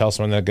tell someone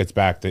that gets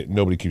back that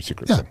nobody keeps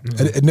secrets. Yeah,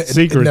 it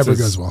never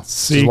goes well.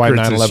 This is why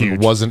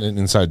 9/11 wasn't an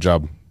inside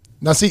job.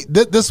 Now, see,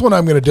 this one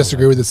I'm going to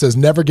disagree with. It says,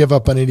 never give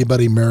up on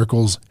anybody.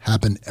 Miracles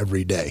happen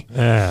every day.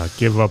 Yeah,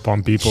 give up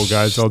on people,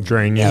 guys. They'll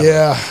drain you.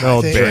 Yeah.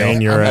 They'll drain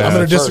your ass. I'm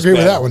going to disagree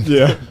with that one.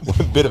 Yeah.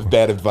 A bit of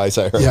bad advice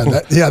I heard.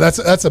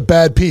 That's a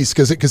bad piece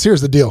because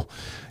here's the deal.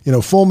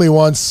 Fool me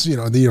once, you've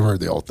heard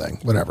the old thing,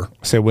 whatever.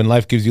 Say when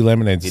life gives you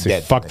lemonade,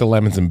 say fuck the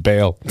lemons and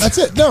bail. That's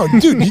it. No,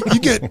 dude, you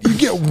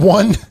get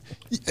one.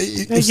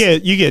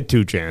 You get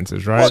two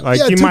chances, right?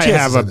 Well, you might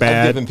have a I've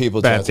bad, given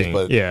people bad chances, thing.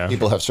 but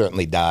people have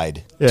certainly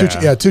died.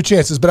 Yeah. Two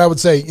chances. But I would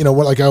say,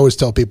 like I always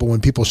tell people, when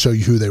people show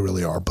you who they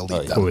really are,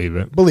 believe them. Believe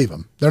it. Believe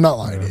them. They're not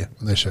lying to you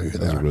when they show you who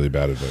they are. That's really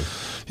bad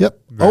advice. Yep.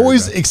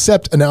 Always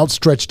accept an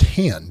outstretched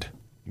hand.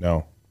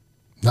 No,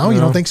 you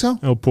don't think so?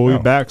 It'll pull you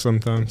back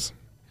sometimes.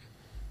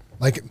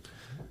 Like,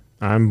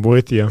 I'm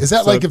with you. Is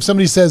that like if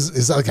somebody says,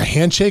 is that like a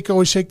handshake,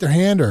 always shake their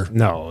hand? Or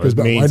no,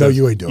 I know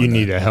you ain't doing you that.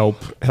 need a help.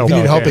 You need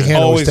a helping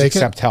hand. Always take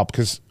accept help,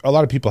 because a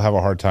lot of people have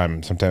a hard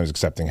time sometimes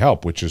accepting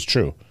help, which is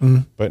true.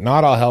 But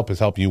not all help is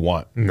help you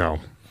want. No.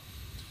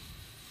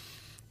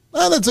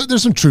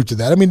 There's some truth to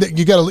that. I mean,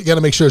 you got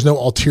to make sure there's no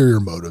ulterior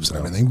motives and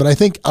everything. But I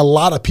think a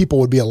lot of people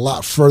would be a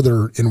lot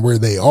further in where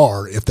they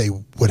are if they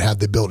would have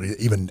the ability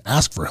to even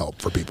ask for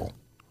help for people.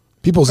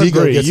 People's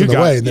ego gets in the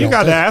way. And you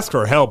got to ask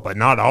for help, but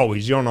not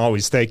always. You don't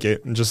always take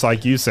it. And just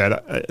like you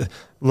said,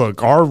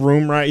 look, our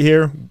room right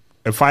here,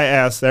 if I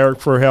asked Eric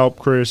for help,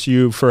 Chris,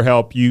 you for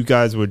help, you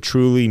guys would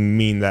truly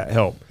mean that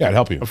help. Yeah, I'd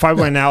help you. If I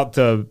went out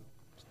to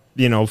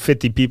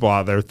 50 people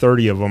out there,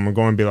 30 of them are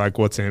going to be like,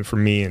 what's in it for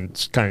me,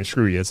 and kind of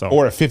screw you. So.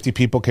 Or if 50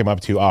 people came up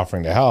to you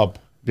offering to help,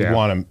 you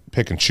want to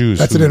pick and choose.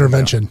 That's an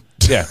intervention.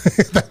 Yeah.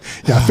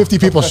 50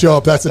 people show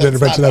up. That's an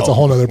intervention. That's a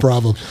whole other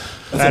problem.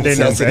 That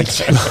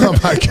intervention. Oh,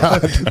 my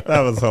God.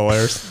 That was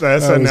hilarious. The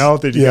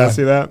SNL, did you guys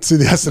see that? See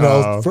the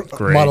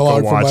SNL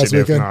monologue from last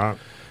weekend?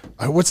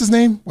 What's his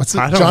name?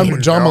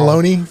 John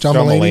Maloney? John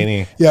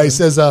Mulaney. Yeah, he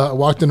says, I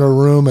walked into a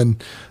room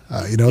and,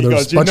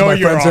 there's a bunch of my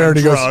friends there. And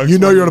he goes,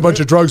 you're on a bunch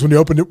of drugs when you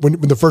open it. When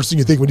the first thing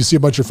you think when you see a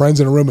bunch of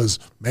friends in a room is,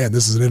 man,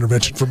 this is an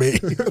intervention for me.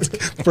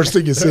 First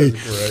thing you see.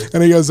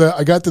 And he goes,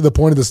 I got to the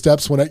point of the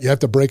steps when you have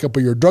to break up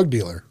with your drug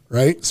dealer,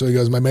 right? So he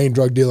goes, my main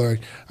drug dealer,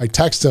 I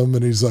text him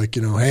and he's like,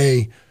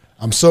 hey,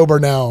 I'm sober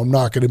now. I'm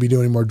not going to be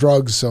doing any more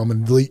drugs, so I'm going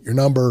to delete your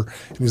number.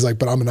 And he's like,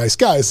 but I'm a nice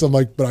guy. So I'm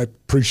like, but I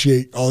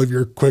appreciate all of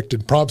your quick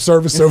and prompt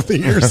service over the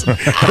years.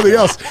 Everything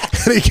else.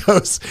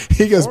 And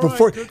he goes,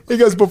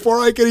 before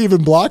I could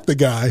even block the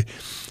guy,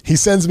 he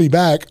sends me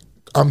back,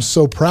 I'm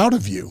so proud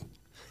of you.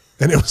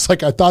 And it was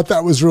like, I thought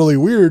that was really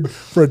weird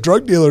for a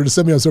drug dealer to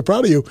send me, I'm so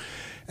proud of you.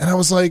 And I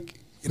was like,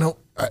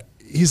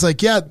 he's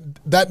like, yeah,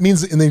 that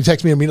means, and then he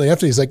texted me immediately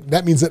after, he's like,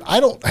 that means that I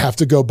don't have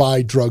to go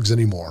buy drugs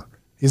anymore.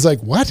 He's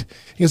like, what?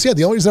 He goes, yeah,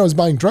 the only reason I was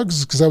buying drugs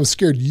is because I was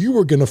scared you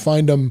were going to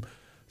find them.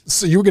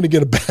 So you were going to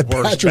get a bad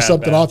batch or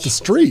something off the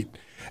street.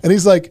 And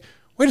he's like,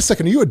 wait a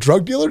second, are you a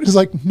drug dealer? And he's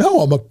like,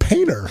 no, I'm a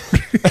painter.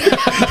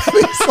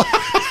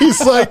 he's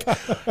like,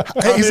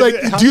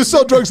 do you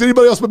sell drugs to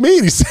anybody else but me?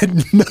 And he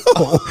said,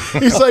 no.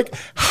 He's like,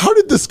 how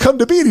did this come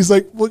to be? And he's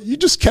like, well, you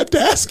just kept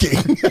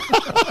asking.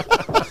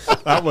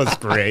 That was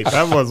great.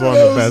 That was one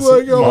of the best.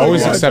 Like,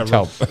 always accept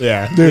help.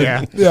 Yeah. Dude,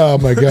 yeah. Oh,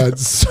 my God.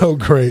 So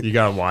great. You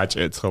got to watch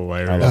it. It's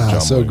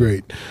hilarious. So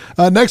great.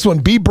 Next one.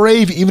 Be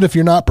brave even if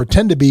you're not.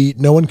 Pretend to be.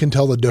 No one can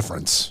tell the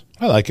difference.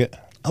 I like it.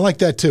 I like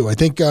that too. I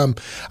think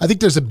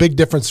there's a big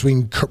difference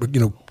between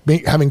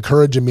having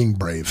courage and being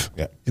brave.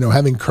 Yeah.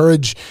 Having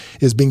courage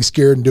is being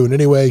scared and doing it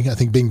anyway. I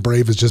think being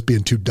brave is just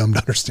being too dumb to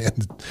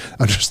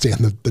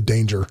understand the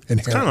danger inherently.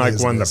 It's kind of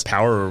like one of the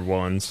power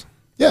ones.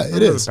 Yeah,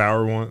 it is. The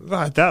power one.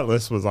 That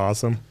list was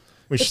awesome.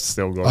 We should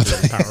still go to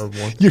the power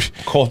one.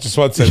 Colt just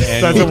wants to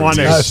end. Doesn't want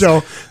to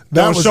show.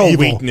 That was show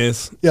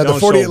weakness. Yeah, the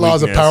 48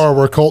 Laws of Power,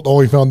 where Colt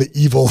only found the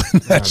evil in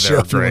that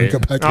show. Great.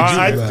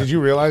 Did you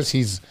realize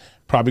he's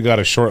probably got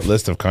a short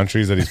list of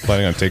countries that he's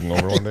planning on taking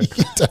over one day?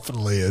 He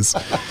definitely is.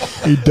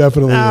 He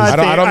definitely is.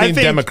 I don't mean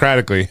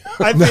democratically.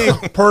 I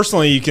think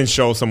personally you can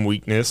show some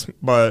weakness,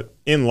 but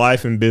in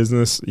life and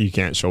business you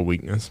can't show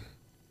weakness.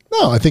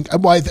 No, I think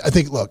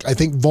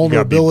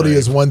vulnerability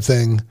is one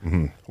thing.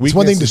 Mm-hmm. It's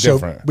one thing to show.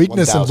 Different.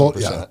 Weakness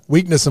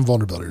and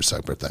vulnerability are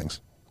separate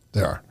things.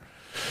 They are.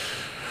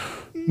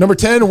 Number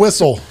 10,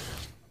 whistle.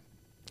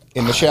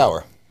 In the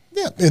shower.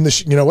 Yeah, in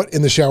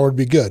the shower would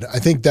be good. I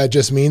think that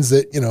just means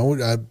that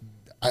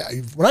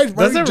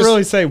does it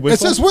really say whistle? It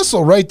says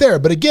whistle right there.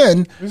 But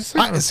again,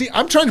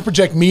 I'm trying to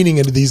project meaning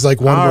into these like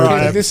one word.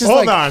 Right. This is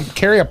Hold on.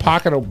 Carry a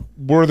pocket of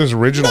Werther's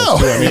originals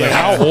too. I mean,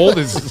 how old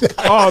is?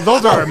 Oh,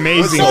 those are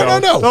amazing.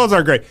 No. Those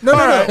are great.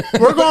 No.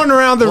 We're going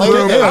around the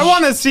room. I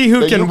want to see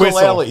who can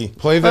whistle.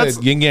 Play the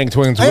Yin Yang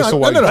Twins whistle.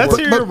 Let's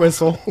hear your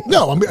whistle.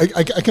 No,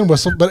 I can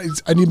whistle, but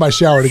I need my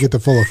shower to get the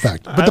full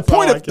effect. But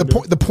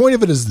the point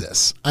of it is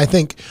this: I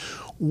think,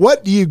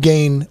 what do you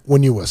gain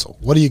when you whistle?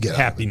 What do you get?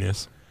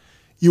 Happiness.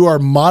 You are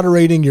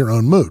moderating your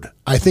own mood.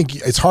 I think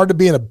it's hard to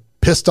be in a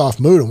pissed off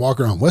mood and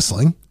walk around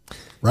whistling,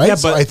 right? Yeah,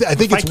 so I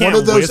think it's one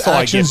of those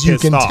actions you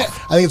can. I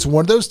think it's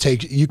one of those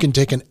you can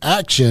take an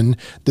action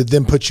that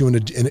then puts you in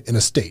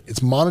a state.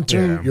 It's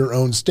monitoring your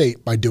own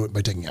state by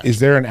taking action. Is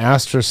there an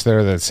asterisk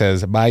there that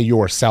says by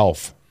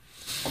yourself?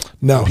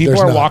 No, people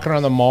are walking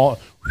around the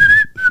mall.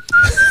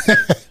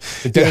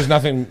 There's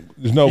nothing.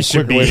 There's no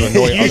quick way to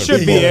annoy other people. You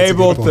should be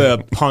able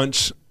to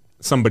punch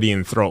somebody in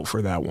the throat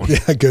for that one.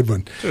 Yeah, good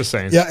one. Just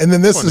saying. Yeah, and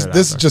then this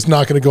is just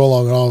not going to go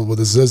along at all with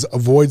this. It says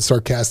avoid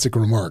sarcastic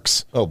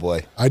remarks. Oh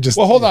boy.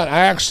 Hold on. I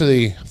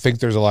actually think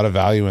there's a lot of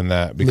value in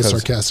that because the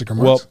sarcastic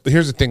remarks. Well,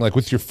 here's the thing, like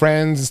with your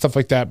friends and stuff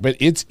like that, but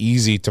it's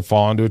easy to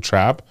fall into a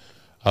trap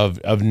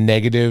of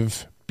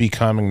negative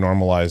becoming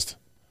normalized.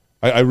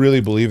 I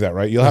really believe that,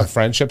 right? You'll have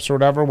friendships or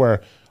whatever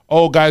where,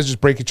 guys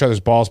just break each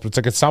other's balls, but it's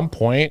like at some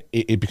point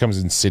it becomes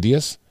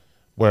insidious.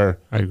 Where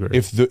I agree.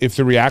 If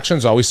the reaction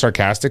is always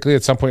sarcastically,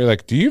 at some point you're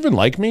like, do you even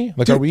like me?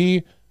 Like, are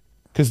we?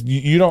 Because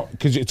you don't.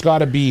 Because it's got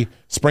to be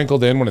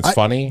sprinkled in when it's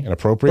funny and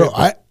appropriate.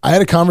 Bro, I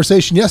had a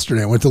conversation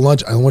yesterday. I went to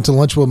lunch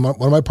with one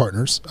of my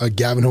partners,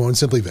 Gavin, who owns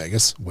Simply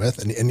Vegas,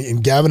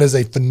 and Gavin is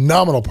a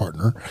phenomenal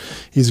partner.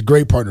 He's a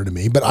great partner to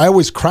me. But I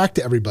always crack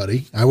to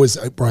everybody. I would,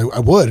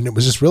 and it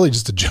was just really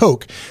just a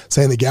joke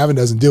saying that Gavin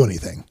doesn't do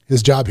anything.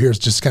 His job here is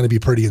just kind of be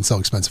pretty and sell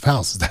expensive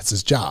houses. That's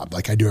his job.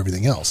 Like I do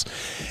everything else.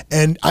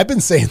 And I've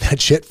been saying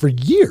that shit for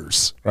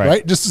years,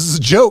 right? Just as a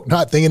joke,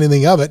 not thinking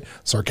anything of it.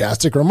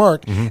 Sarcastic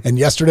remark. Mm-hmm. And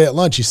yesterday at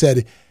lunch, he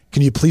said,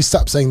 "Can you please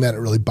stop saying that? It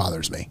really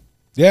bothers me."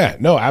 Yeah,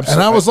 no,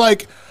 absolutely. And I was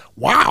like,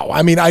 wow.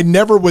 I mean, I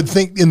never would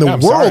think in the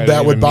world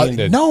that would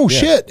bother.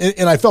 Shit.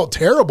 And I felt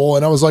terrible.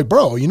 And I was like,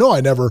 bro,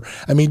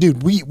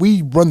 dude,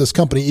 we run this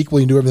company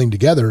equally and do everything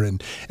together.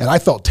 And I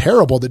felt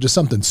terrible that just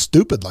something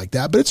stupid like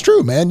that. But it's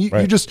true, man.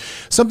 You just,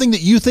 something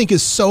that you think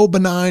is so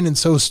benign and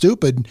so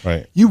stupid,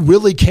 you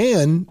really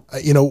can,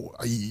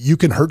 you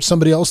can hurt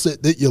somebody else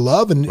that you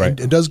love and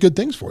does good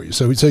things for you.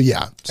 So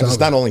yeah. So it's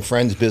not only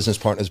friends, business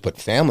partners, but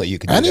family. You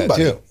can do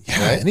anybody. That too.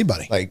 Yeah, right?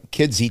 Anybody. Like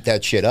kids eat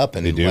that shit up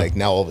and like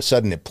now all of a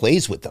sudden it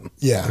plays with them.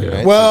 Yeah.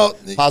 Right? Well,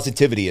 so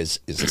positivity is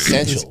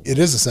essential. It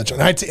is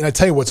essential. And I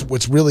tell you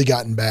what's really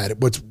gotten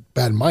bad. What's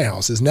bad in my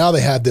house is now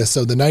they have this.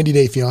 So the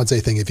 90-day fiance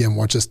thing, if you haven't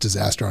watched this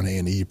disaster on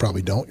A&E, you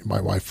probably don't.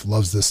 My wife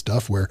loves this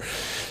stuff where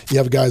you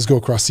have guys go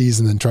across seas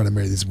and then try to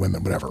marry these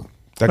women, whatever.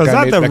 That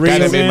guy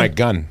that made my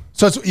gun.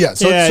 So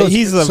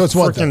he's the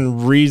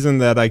freaking reason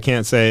that I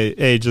can't say,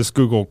 hey, just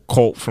Google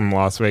Colt from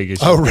Las Vegas.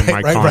 Oh,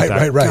 right.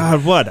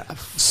 God, what?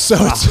 So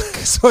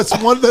it's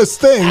one of those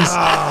things.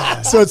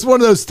 So it's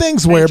one of those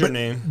things where,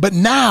 but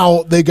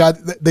now they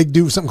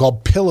do something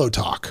called Pillow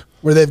Talk,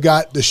 where they've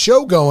got the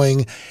show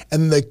going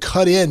and they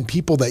cut in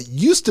people that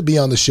used to be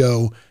on the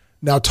show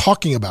now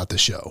talking about the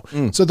show.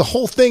 So the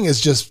whole thing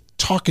is just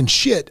talking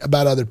shit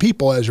about other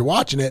people as you're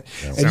watching it,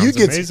 and you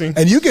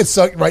get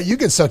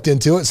sucked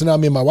into it. So now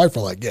me and my wife are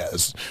like,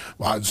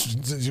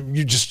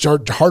 you just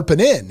start harping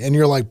in, and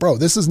you're like, bro,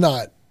 this is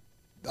not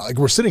like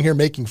we're sitting here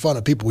making fun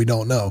of people we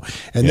don't know,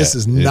 and this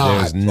is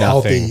not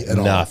healthy at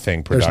all.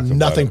 Nothing productive. There's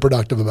nothing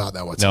productive about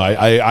that whatsoever.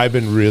 No, I've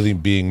been really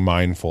being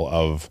mindful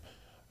of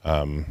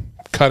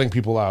cutting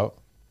people out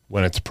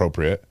when it's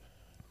appropriate.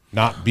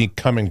 Not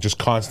becoming just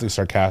constantly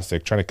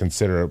sarcastic, trying to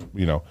consider,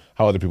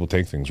 how other people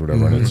take things or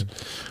whatever. Mm-hmm. And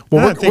it's,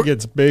 I think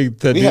it's big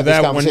to do that. We had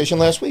this conversation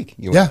last week.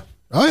 You were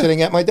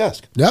sitting at my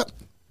desk. Yeah.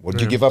 What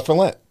did you give up for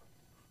Lent?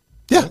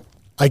 Yeah.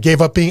 I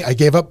gave up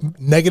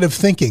negative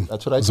thinking.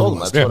 That's what I told him.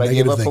 That's what I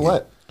gave up for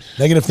Lent.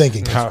 Negative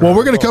thinking. Well,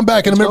 we're going to come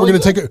back in a minute. We're going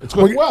to take it. It's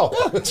going well.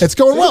 It's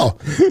going well.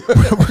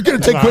 We're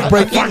going to take a quick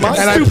break. And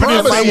I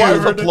promise my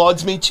wife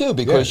applauds me too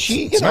because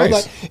she,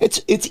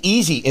 it's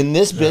easy in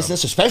this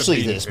business,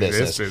 especially this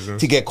business,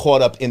 to get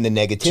caught up in the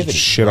negativity.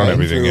 Shit on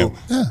everything.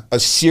 A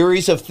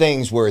series of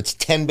things where it's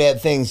 10 bad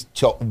things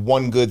to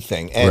one good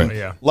thing.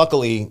 And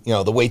luckily,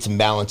 the weights and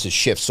balances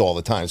shifts all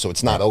the time, so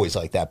it's not always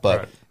like that.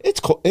 But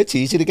it's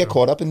easy to get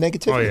caught up in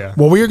negativity. Oh, yeah.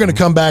 Well, we are going to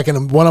come back,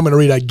 and what I'm going to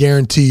read, I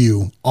guarantee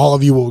you, all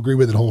of you will agree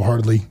with it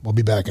wholeheartedly. We'll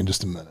be back in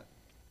just a minute.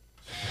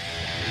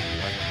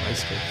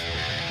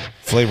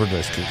 Flavored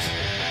biscuits.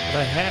 What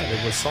I had,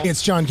 it was salt.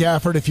 It's John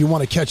Gafford. If you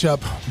want to catch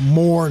up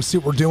more and see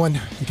what we're doing,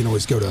 you can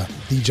always go to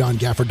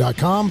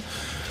thejohngafford.com,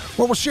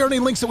 where we'll share any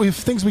links that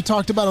things we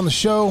talked about on the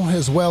show,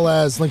 as well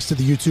as links to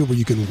the YouTube where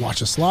you can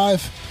watch us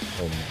live.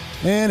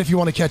 And if you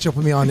want to catch up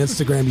with me on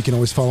Instagram, you can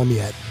always follow me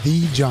at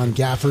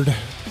thejohngafford.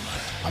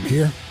 I'm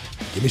here.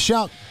 Give me a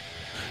shout.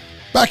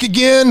 Back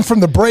again from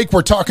the break.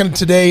 We're talking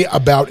today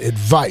about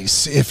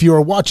advice. If you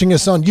are watching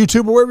us on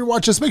YouTube or wherever you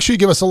watch us, make sure you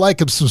give us a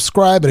like and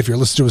subscribe. And if you're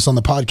listening to us on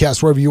the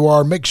podcast, wherever you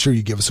are, make sure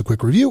you give us a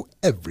quick review.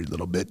 Every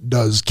little bit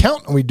does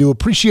count, and we do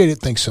appreciate it.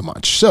 Thanks so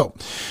much. So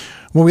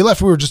when we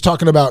left, we were just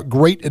talking about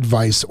great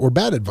advice or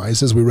bad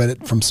advice as we read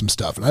it from some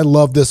stuff. And I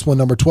love this one,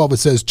 number 12. It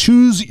says,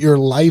 choose your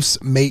life's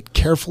mate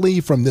carefully.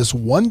 From this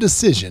one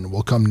decision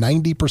will come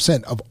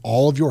 90% of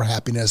all of your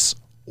happiness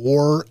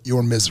or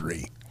your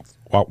misery.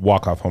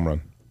 Walk-off home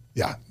run.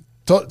 Yeah,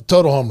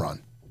 total home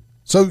run.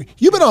 So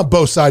you've been on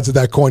both sides of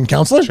that coin,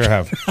 counselor. Sure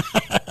have.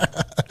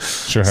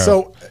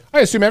 So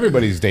I assume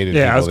everybody's dated.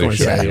 Yeah, I was going to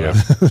say.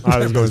 I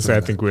was going to say.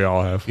 I think we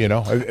all have.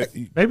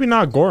 Maybe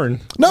not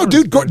Gordon. No,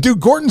 dude.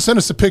 Gordon sent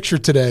us a picture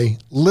today,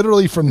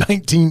 literally from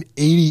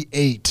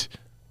 1988.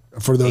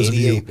 For those of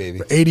you,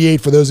 baby.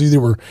 88. For those of you that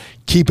were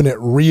keeping it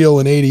real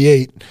in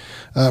 88.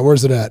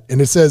 Where's it at?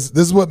 And it says,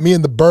 "This is what me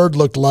and the bird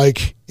looked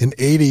like in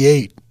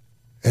 88."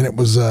 And it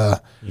was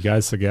you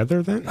guys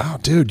together then? Oh,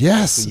 dude,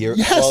 yes. Dude.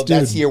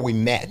 That's the year we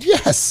met.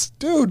 Yes,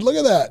 dude, look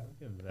at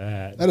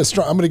that. That is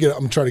strong. I'm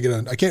trying to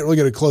get I can't really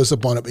get a close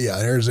up on it, but yeah,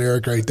 there's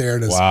Eric right there,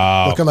 and it's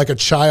looking like a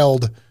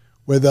child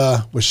with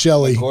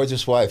Shelly.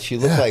 Gorgeous wife. She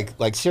looked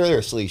like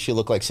seriously, she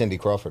looked like Cindy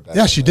Crawford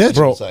back she did.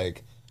 Bro, she was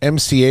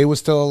MCA was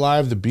still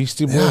alive. The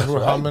Beastie Boys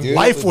were humming. Dude.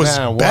 Life was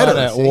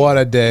better. What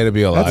a day to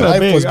be alive.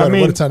 Life was better.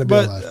 What a time to be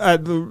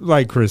alive.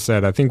 Like Chris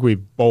said, I think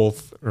we've all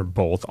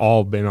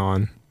been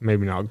on,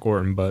 maybe not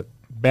Gordon, but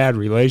bad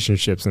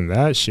relationships, and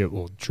that shit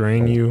will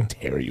drain you.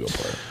 Tear you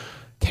apart.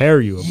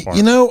 tear you apart.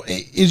 You know,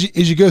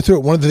 as you go through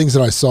it, one of the things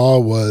that I saw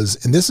was,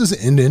 and this is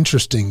an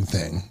interesting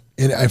thing,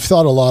 and I've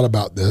thought a lot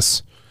about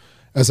this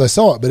as I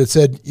saw it, but it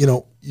said, you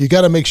know, you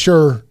got to make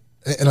sure,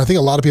 and I think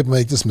a lot of people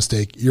make this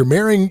mistake, you're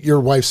marrying your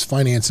wife's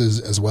finances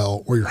as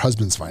well, or your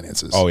husband's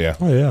finances. Oh, yeah.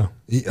 Oh,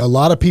 yeah. A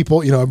lot of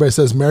people, you know, everybody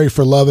says marry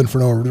for love and for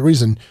no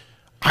reason.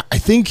 I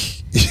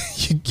think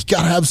you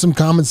got to have some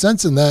common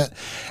sense in that.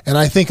 And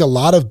I think a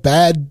lot of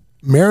bad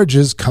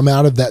marriages come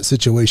out of that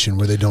situation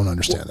where they don't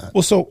understand that.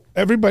 Well, so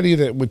everybody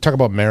that we talk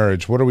about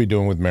marriage, what are we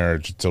doing with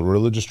marriage? It's a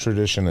religious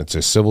tradition. It's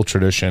a civil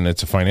tradition.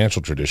 It's a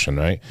financial tradition,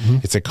 right? Mm-hmm.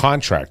 It's a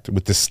contract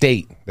with the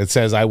state that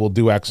says I will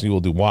do X and you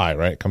will do Y,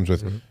 right? It comes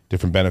with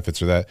different benefits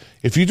for that.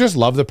 If you just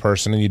love the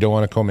person and you don't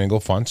want to commingle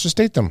funds, just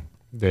date them.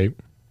 Date.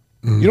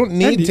 You don't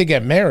need to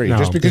get married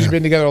just because you've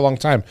been together a long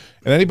time.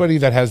 And anybody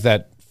that has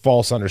that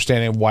false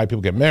understanding of why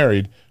people get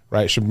married,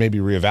 right, should maybe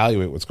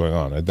reevaluate what's going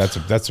on.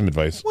 That's some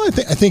advice. Well,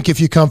 I think if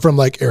you come from,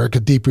 like Eric,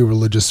 a deeply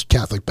religious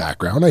Catholic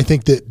background, I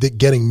think that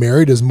getting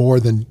married is more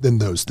than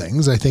those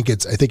things. I think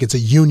it's a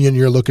union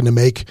you're looking to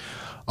make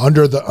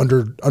under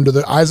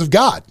the eyes of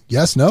God.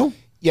 Yes, no?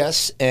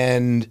 Yes,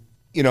 and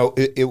you know,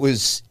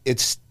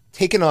 it's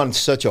taken on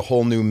such a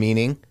whole new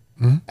meaning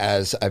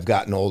as I've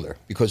gotten older.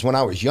 Because when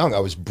I was young, I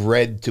was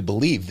bred to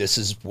believe this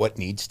is what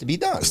needs to be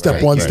done.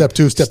 Step one, step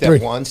two, step three.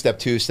 Step one, step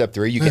two, step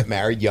three. You get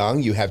married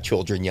young, you have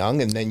children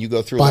young, and then you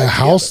go through buy a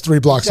house together. 3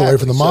 blocks away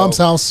from the mom's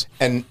house.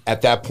 And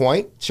at that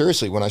point,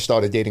 seriously, when I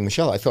started dating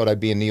Michelle, I thought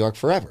I'd be in New York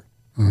forever.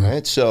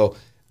 Right? So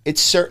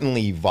it's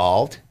certainly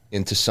evolved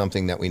into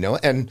something that we know.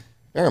 And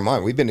bear in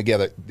mind, we've been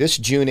together. This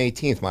June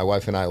 18th, my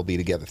wife and I will be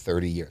together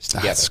 30 years.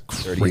 That's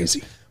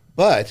crazy.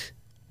 But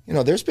you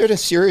know, there's been a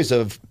series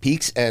of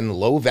peaks and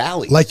low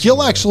valleys. Like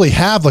you'll actually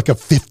have like a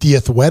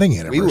 50th wedding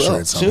anniversary We will,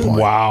 at some soon. point.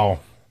 Wow.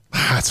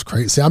 That's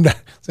crazy. See, I'll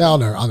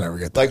never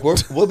get that. Like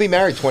we'll be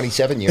married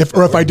 27 years.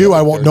 If I do,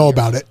 I won't know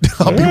about it.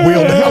 I'll be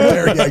wheeled out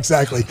there. Yeah,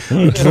 exactly.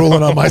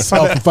 Drooling on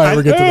myself if I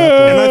ever get to that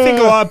point. And I think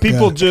a lot of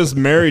people just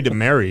marry to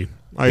marry.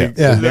 Like,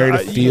 Marry to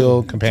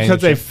feel companionship.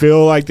 Because they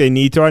feel like they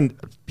need to. And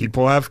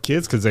people have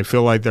kids because they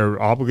feel like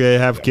they're obligated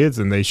to have kids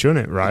and they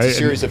shouldn't, right? It's a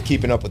series of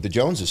keeping up with the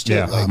Joneses, too.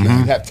 Yeah. Like if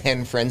you have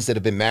 10 friends that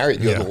have been married,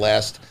 you're the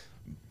last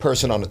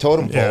person on the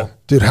totem pole. Yeah.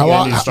 Dude,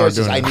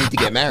 I need to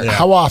get married.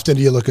 How often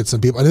do you look at some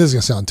people? And this is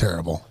going to sound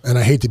terrible, and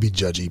I hate to be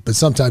judgy, but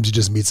sometimes you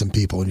just meet some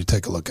people and you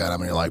take a look at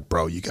them and you're like,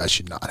 bro, you guys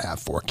should not have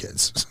 4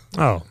 kids.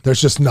 Oh.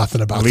 There's just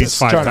nothing about At least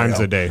this. 5 times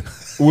a day.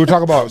 We were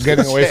talking about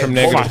getting away from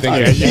negative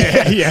thinking.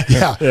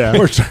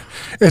 Yeah.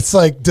 It's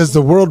like, does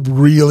the world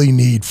really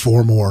need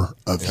 4 more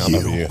of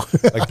you?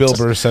 Like Bill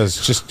Burr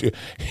says,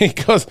 he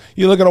goes,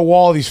 you look at a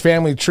wall of these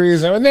family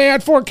trees, and they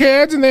had 4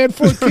 kids, and they had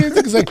 4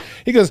 kids.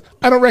 He goes,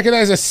 I don't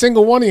recognize a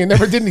single one of you.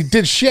 Never did, and he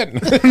did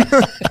shit.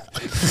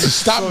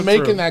 Stop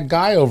making that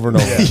guy over and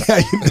over.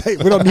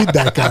 We don't need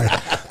that guy.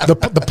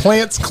 The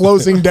plant's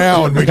closing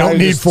down. We don't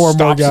need 4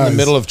 more guys. In the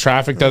middle of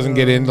traffic, doesn't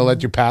get in to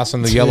let you pass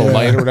on the yellow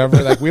light or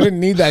whatever. Like, we didn't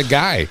need that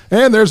guy.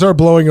 And there's our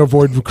blowing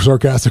avoid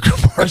sarcastic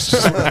remarks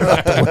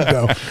out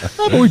the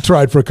window. We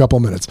tried for a couple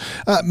minutes.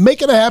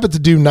 Make it a habit to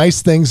do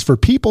nice things for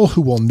people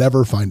who will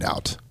never find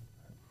out.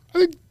 I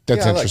think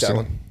that's interesting. I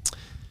like that one.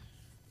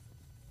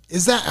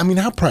 Is that, I mean,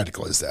 how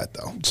practical is that,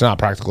 though? It's not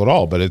practical at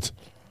all, but it's,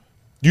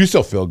 you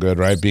still feel good,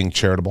 right? Being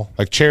charitable.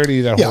 Like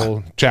charity, that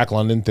whole Jack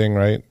London thing,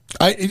 right?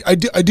 I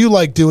do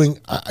like doing,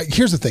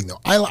 here's the thing, though.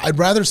 I'd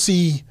rather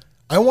see,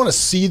 I want to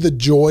see the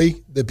joy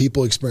that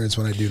people experience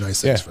when I do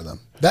nice things for them.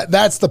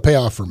 That's the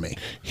payoff for me.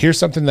 Here's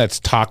something that's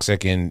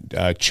toxic in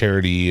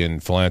charity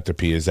and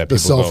philanthropy is that The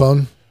people cell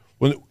phone?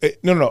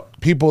 No.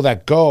 People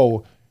that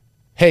go,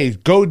 hey,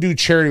 go do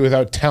charity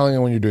without telling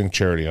them when you're doing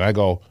charity. And I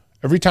go,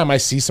 every time I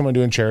see someone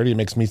doing charity, it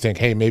makes me think,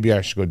 hey, maybe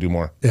I should go do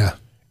more. Yeah.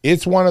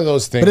 It's one of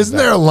those things. But isn't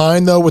there a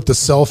line, though, with the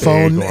cell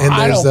phone? And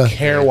I there's don't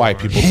care why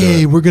people do it.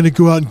 Hey, we're going to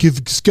go out and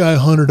give this guy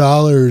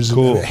 $100.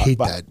 Cool. I hate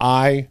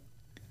that.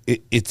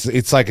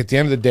 It's like at the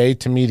end of the day,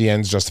 to me, the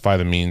ends justify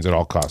the means at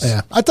all costs.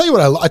 Yeah, I tell you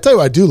what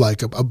I do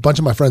like. A bunch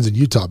of my friends in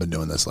Utah have been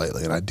doing this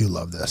lately, and I do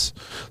love this.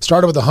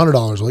 Started with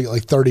 $100. We get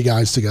like 30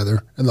 guys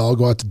together, and they all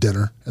go out to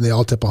dinner, and they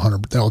all tip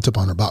 $100. They all tip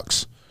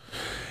 $100,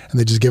 and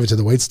they just give it to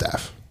the wait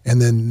staff.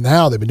 And then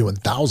now they've been doing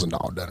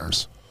 $1,000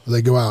 dinners.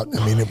 They go out.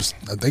 I mean,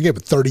 they gave a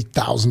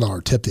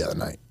 $30,000 tip the other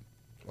night.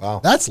 Wow,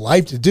 that's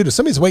life, dude. If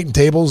somebody's waiting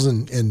tables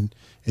in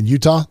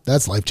Utah,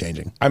 that's life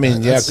changing. I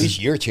mean, at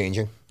least you're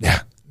changing.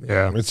 Yeah.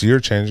 Yeah, it's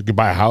your change. You could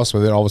buy a house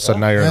with it. All of a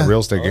sudden, now you're in a real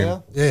estate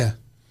game. Yeah.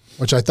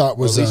 Which I thought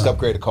was or at least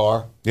upgrade a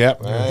car. Yeah,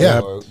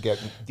 right? Or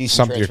get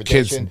decent your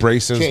kids'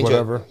 braces,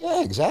 whatever.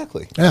 Yeah,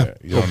 exactly. Yeah,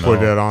 you'll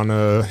put it on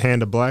a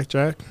hand of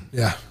blackjack.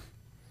 Yeah.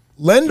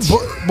 Lend Is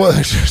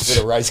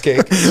it a rice cake?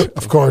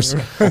 Of course.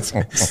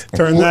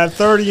 Turn that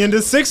 30 into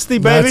 60,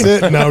 baby.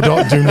 That's it. No,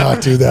 do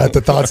not do that.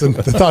 The thoughts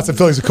and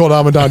feelings of Colt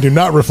Amidan do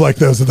not reflect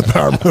those of the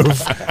Power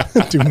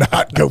Move. Do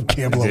not go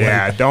gamble away.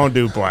 Yeah, don't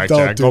do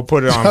blackjack. Go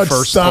put it on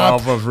first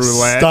 12 of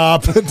roulette.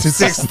 Stop.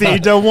 60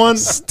 to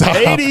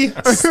 180.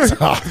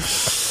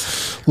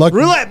 Stop. Look,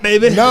 roulette,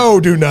 baby. No,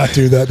 do not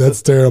do that.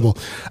 That's terrible.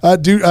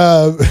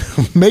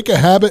 Make a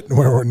habit.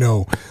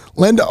 No.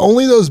 Lend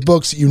only those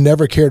books you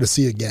never care to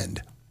see again.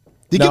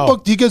 Do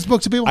you give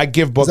books to people? I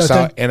give books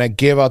out, and I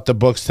give out the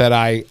books that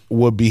I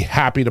would be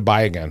happy to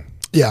buy again.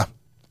 Yeah,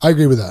 I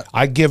agree with that.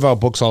 I give out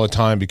books all the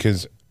time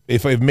because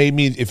if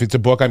it's a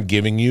book I'm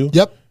giving you,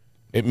 yep,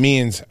 it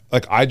means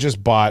like I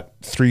just bought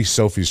 3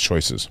 Sophie's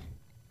Choices,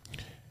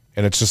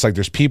 and it's just like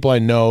there's people I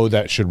know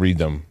that should read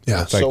them.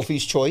 Yeah, it's like,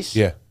 Sophie's Choice.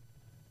 Yeah,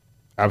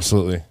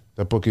 absolutely.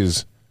 That book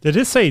is. Did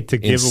it say to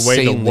give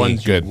away the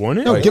ones good. you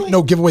wanted?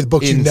 No, give away the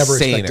books you never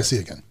expect to see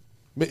again.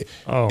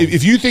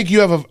 If you think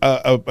you have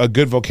a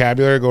good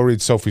vocabulary, go read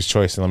Sophie's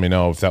Choice and let me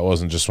know if that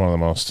wasn't just one of the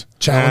most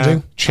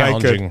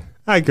challenging.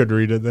 I could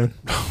read it then.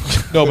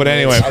 No, but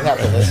anyway. I'd have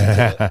to listen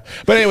to it.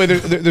 But anyway,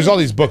 there's all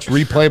these books.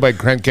 Replay by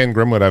Ken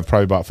Grimwood I've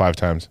probably bought 5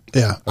 times.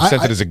 Yeah. I've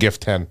sent it as a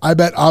gift 10. I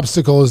bet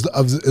Obstacle is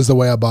the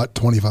way I bought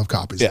 25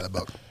 copies of that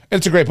book.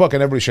 It's a great book,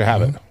 and everybody should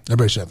have it.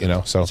 Everybody should have it. You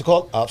know, so What's it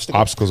called?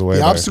 Obstacles Away.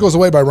 The Obstacles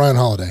Away by Ryan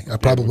Holiday. I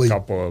probably. A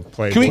couple of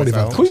plays. Can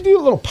we do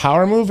a little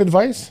power move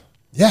advice?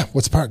 Yeah.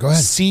 What's the part? Go ahead.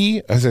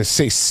 As I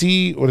say,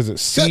 C. What is it?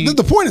 C.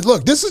 The point is,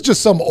 look, this is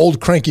just some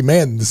old cranky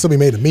man that somebody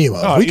made a meme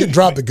of. We can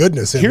drop the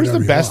goodness in. Here's the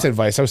whenever you best want.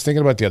 advice I was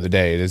thinking about the other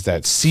day. It is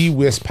that si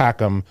vis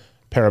pacem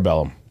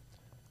parabellum.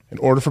 In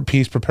order for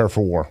peace, prepare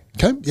for war.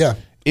 Okay. Yeah.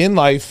 In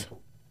life,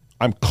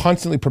 I'm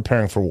constantly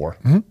preparing for war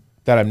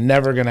that I'm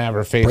never going to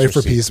ever face. Pray or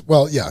for see. peace.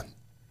 Well, yeah.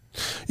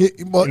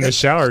 Well, In the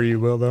shower, you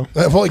will though.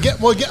 again,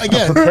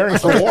 preparing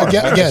for war.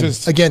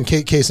 Again,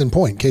 case in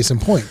point.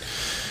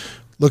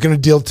 Looking at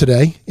a deal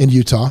today in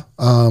Utah,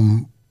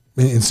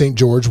 in St.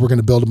 George. We're going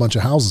to build a bunch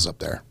of houses up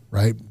there,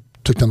 right?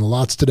 Took down the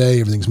lots today.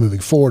 Everything's moving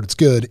forward. It's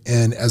good.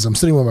 And as I'm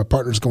sitting with my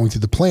partners going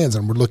through the plans,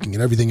 and we're looking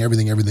at everything,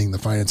 the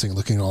financing,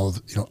 looking at all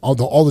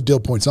the deal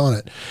points on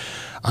it.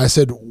 I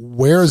said,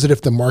 where is it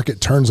if the market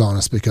turns on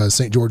us? Because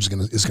St. George is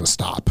going to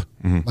stop.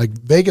 Like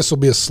Vegas will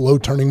be a slow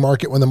turning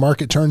market when the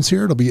market turns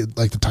here. It'll be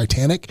like the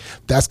Titanic.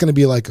 That's going to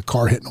be like a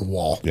car hitting a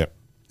wall. Yep.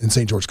 In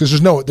St. George, because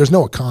there's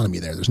no economy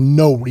there. There's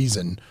no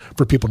reason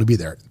for people to be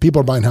there. People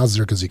are buying houses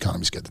there because the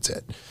economy's good. That's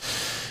it.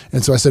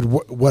 And so I said,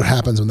 what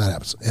happens when that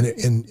happens?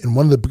 And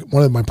one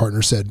of my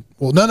partners said,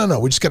 well, no,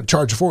 we just got to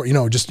charge for it.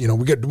 We're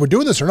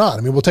doing this or not.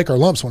 I mean, we'll take our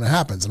lumps when it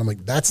happens. And I'm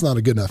like, that's not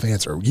a good enough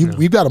answer.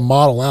 We've got to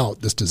model out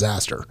this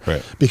disaster,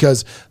 right?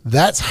 Because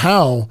that's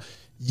how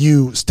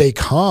you stay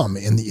calm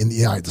in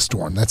the eye of the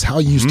storm. That's how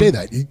you stay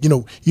that.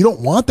 You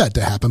don't want that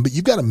to happen, but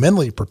you've got to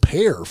mentally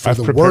prepare for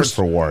the worst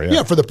for war.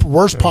 Yeah, for the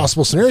worst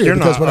possible scenario. If you're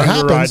because not when it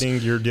underwriting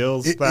happens, your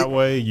deals that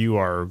way, you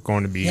are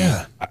going to be.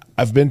 Yeah.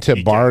 I've been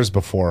to bars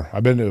before.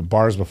 I've been to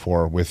bars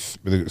before with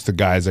the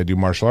guys I do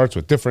martial arts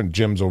with, different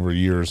gyms over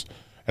years.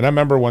 And I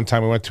remember one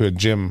time we went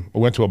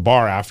to a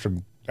bar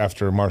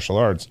after martial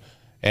arts,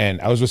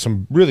 and I was with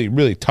some really,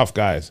 really tough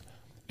guys.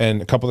 And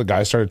a couple of the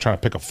guys started trying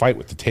to pick a fight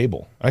with the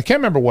table. I can't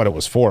remember what it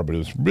was for, but it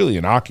was really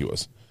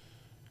innocuous.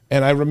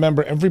 And I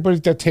remember everybody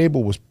at that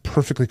table was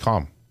perfectly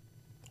calm.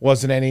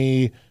 Wasn't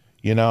any,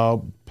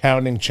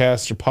 pounding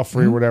chests or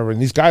puffery or whatever.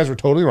 And these guys were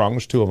totally wrong.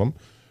 There's 2 of them.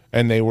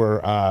 And they were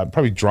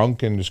probably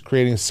drunk and just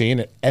creating a scene.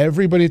 And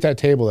everybody at that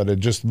table that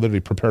had just literally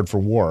prepared for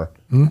war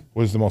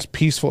was the most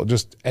peaceful.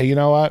 Just, hey, you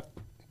know what?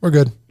 we're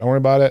good. Don't worry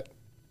about it.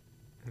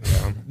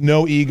 Yeah.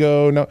 No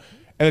ego. No.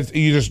 And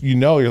it's,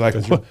 you're like,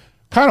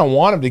 kind of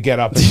want him to get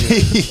up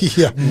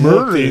and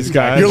murder these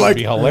guys. You're like,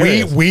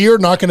 we are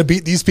not going to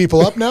beat these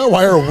people up now?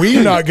 Why are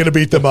we not going to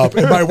beat them up?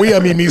 And by we, I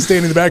mean me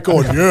standing in the back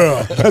going,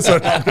 yeah. That's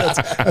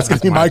going to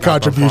be my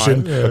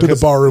contribution to the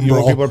barroom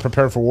brawl. When people are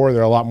prepared for war,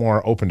 they're a lot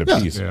more open to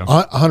peace. Yeah.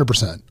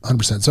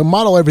 100%. So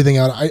model everything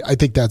out. I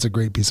think that's a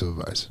great piece of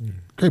advice.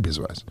 Great piece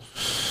of advice.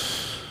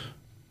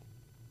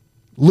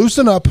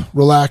 Loosen up,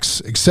 relax,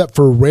 except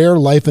for rare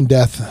life and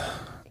death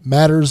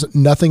matters.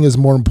 Nothing is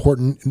more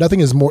important. Nothing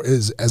is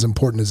as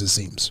important as it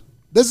seems.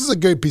 This is a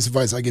good piece of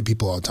advice I give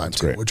people all the time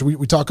too, which we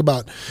talk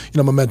about,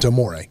 memento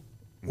mori,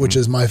 which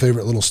is my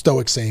favorite little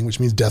Stoic saying,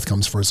 which means death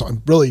comes first. So it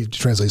really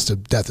translates to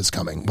death is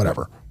coming,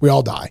 whatever. We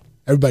all die.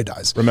 Everybody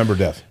dies. Remember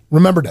death.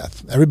 Remember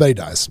death. Everybody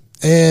dies.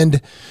 And,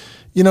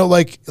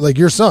 like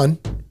your son,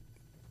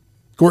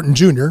 Gorton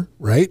Jr.,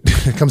 right?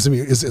 Comes to me.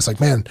 It's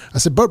like, man, I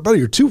said, brother,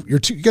 you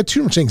got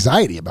too much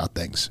anxiety about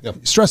things. Yep.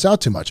 You stress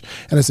out too much.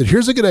 And I said,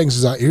 here's a good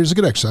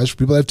exercise for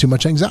people that have too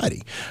much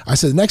anxiety. I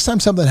said, the next time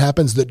something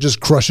happens that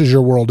just crushes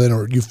your world in,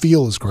 or you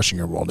feel is crushing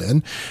your world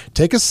in,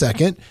 take a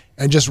second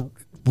and just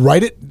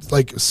write it,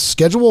 like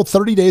schedule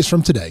 30 days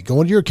from today. Go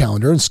into your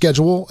calendar and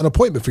schedule an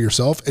appointment for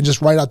yourself and just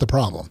write out the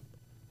problem.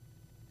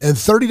 And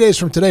 30 days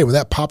from today, when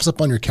that pops up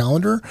on your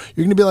calendar,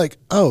 you're going to be like,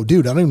 oh,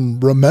 dude, I don't even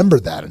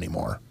remember that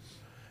anymore.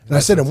 And I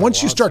said, and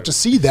once you start to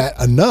see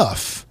that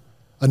enough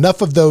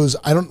of those,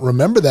 I don't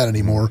remember that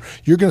anymore,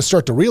 you're going to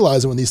start to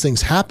realize that when these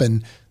things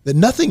happen, that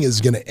nothing is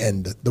going to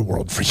end the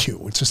world for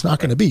you. It's just not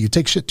going to be. You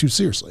take shit too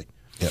seriously.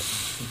 Yep.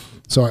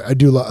 So I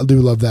do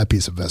love that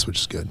piece of advice, which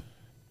is good.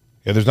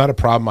 Yeah, there's not a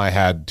problem I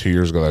had 2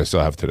 years ago that I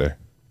still have today.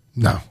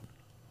 No.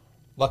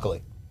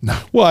 Luckily. No.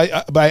 Well,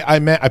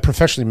 I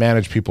professionally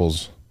manage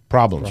people's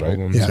problems, right?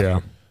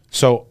 Yeah.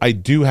 So I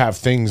do have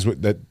things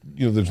that,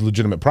 there's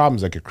legitimate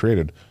problems that get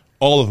created.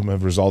 All of them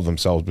have resolved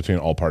themselves between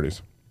all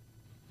parties.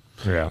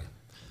 Yeah.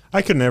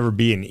 I could never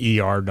be an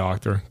ER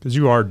doctor because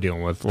you are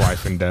dealing with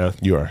life and death.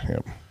 You are. Yeah.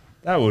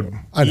 That would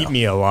eat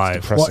me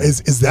alive. Well,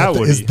 is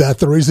that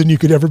the reason you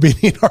could ever be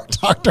an ER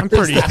doctor?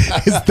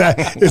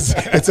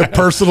 It's a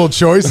personal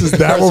choice? Is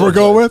that what we're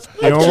going with?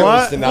 You know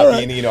what? To not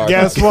be an ER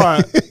Guess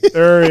doctor. what?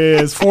 There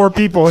is 4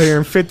 people here,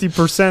 and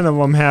 50% of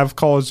them have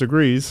college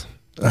degrees.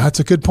 That's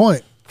a good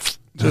point.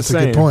 That's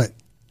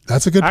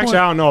a good point. Actually,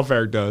 I don't know if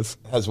Eric does.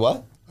 Has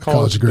what?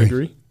 College degree.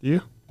 Do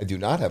you? I do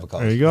not have a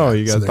college. There you go.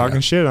 You guys So talking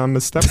shit. I'm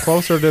a step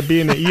closer to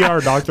being an ER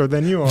doctor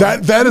than you are.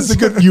 That is a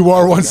good. You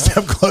are one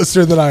step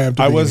closer than I am.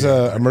 To I being was an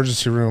a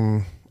emergency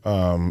room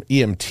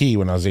EMT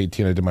when I was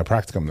 18. I did my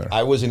practicum there.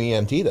 I was an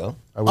EMT though.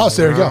 Oh,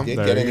 so there you go. Did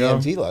There get an you go.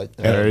 EMT light.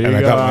 There you and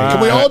I go. got my-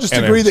 Can we all just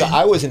and agree So that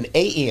I was an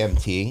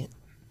AEMT,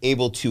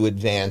 able to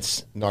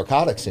advance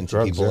narcotics into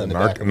Drugs, people yeah. in the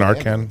back of the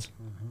Narcan. ambulance.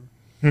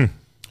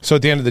 So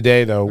at the end of the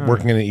day, though,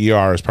 working in an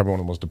ER is probably one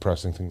of the most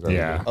depressing things I've ever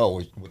Yeah. done.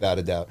 Oh, without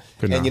a doubt.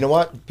 Could And not. you know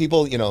what?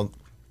 People,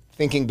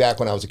 thinking back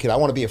when I was a kid, I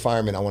want to be a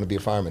fireman. I want to be a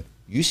fireman.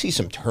 You see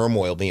some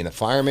turmoil being a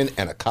fireman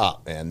and a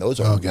cop, man. Those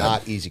are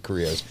not easy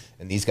careers.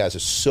 And these guys are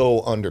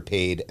so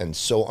underpaid and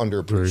so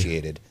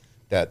underappreciated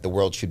that the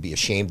world should be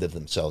ashamed of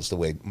themselves the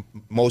way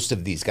most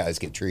of these guys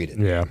get treated.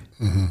 Yeah.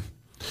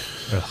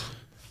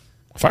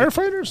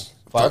 Firefighters?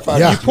 Firefighters.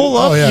 Yeah. You pull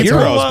Oh, yeah,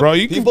 Heroes, bro.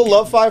 You can People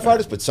love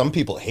firefighters, but some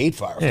people hate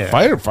firefighters. Yeah.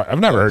 firefighter. I've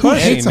never heard. Who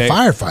hates a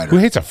firefighter? Who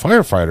hates a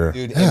firefighter?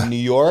 Dude, Yeah. in New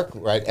York,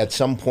 right, at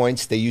some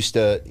points they used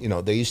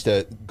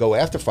to go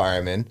after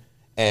firemen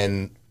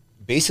and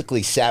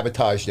basically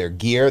sabotage their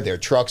gear, their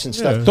trucks and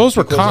stuff. Those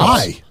were because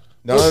cops. of-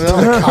 No,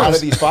 a lot of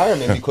these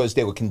firemen because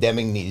they were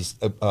condemning these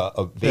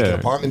vacant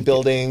apartment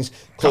buildings,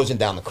 closing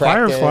down the crack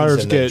dens Firefighters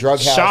and the get drug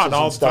shot houses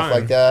all and the stuff time.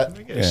 like that.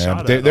 They get Yeah, shot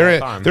but at all the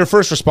time. they're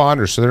first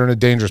responders, so they're in a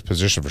dangerous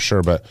position for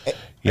sure. But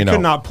you I know,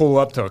 could not pull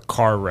up to a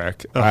car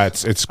wreck. Ugh,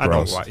 it's I don't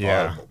gross. like.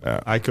 Yeah,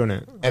 I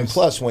couldn't. And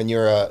plus, when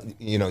you're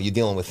you're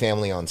dealing with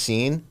family on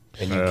scene,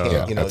 and you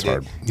can't, that's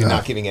hard. you're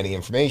not giving any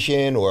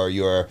information, or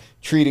you're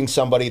treating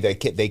somebody that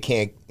they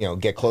can't,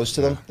 get close to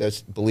them.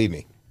 That's, believe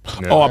me.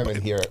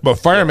 Firemen here- but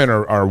firemen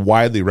are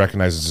widely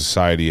recognized in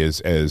society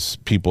as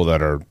people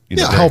that are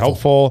very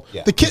helpful.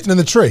 Yeah. the kitten in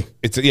the tree?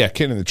 It's kid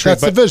in the tree.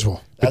 That's the but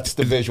visual. That's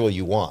the visual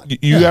you want.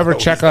 You ever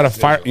check out a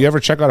fire? You ever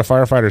check out a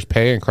firefighter's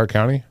pay in Clark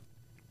County?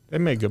 They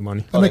make good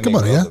money. They make good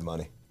money. real Yeah, good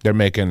money. They're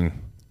making.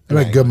 they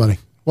make good money.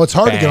 Well, it's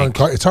hard to get on.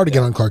 Bank. It's hard to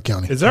get on Clark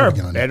County. Is there Hard a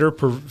to get on better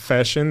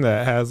profession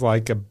that has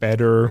like a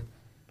better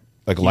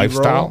Like hero?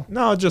 lifestyle.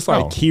 No, just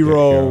like Oh,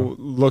 hero yeah.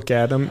 look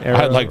at them.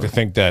 I'd like to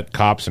think that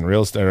cops and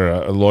real estate,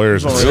 or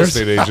lawyers and real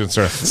estate agents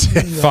are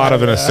thought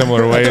of in a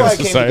similar way That's in why I came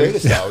to society.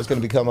 Vegas. Now. I was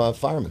going to become a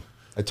fireman.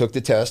 I took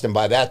the test, and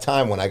by that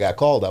time, when I got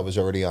called, I was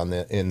already in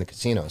the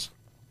casinos.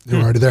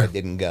 You're already there. I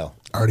didn't go.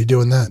 Already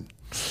doing that.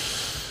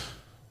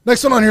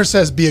 Next one on here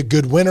says, "Be a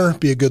good winner,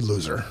 be a good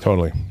loser."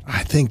 Totally.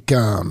 I think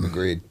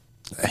Agreed.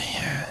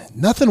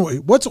 nothing.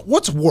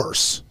 What's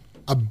worse,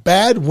 a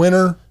bad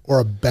winner or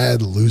a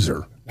bad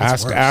loser?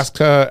 What's worse?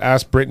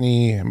 Ask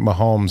Brittany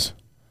Mahomes.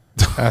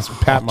 Ask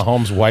Pat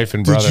Mahomes' wife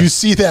and brother. Did you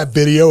see that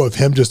video of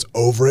him just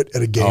over it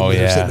at a game? Oh, where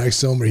they're yeah. sitting next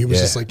to him, where he was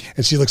Yeah. just like,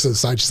 and she looks to the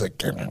side, she's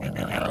like,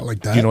 like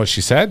that. Do you know what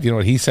she said? Do you know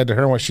what he said to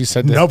her and what she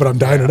said to No, but I'm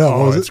dying to know. What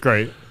Oh, was it's it?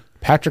 great.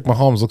 Patrick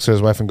Mahomes looks at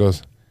his wife and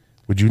goes,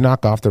 "Would you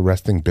knock off the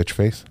resting bitch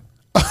face?"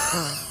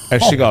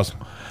 And she goes,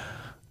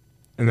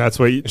 And that's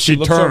what she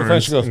looks over the fence,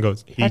 turns she goes, and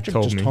goes. He "Patrick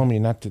told just me. told me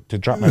not to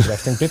drop my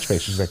resting bitch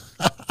face." She's like,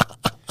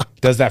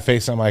 does that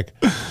face? I'm like,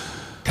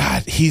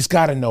 God, he's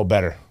got to know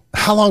better.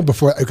 How long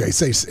before? Okay,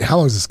 say how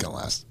long is this gonna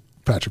last?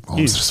 Patrick Mahomes,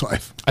 his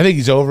wife. I think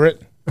he's over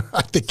it.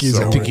 I think he's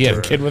I over think it. he had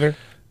a kid with her.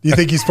 You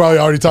think he's probably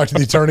already talked to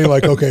the attorney?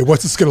 Like, okay,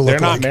 what's this gonna look They're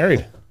not like?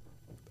 married.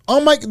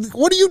 Oh my!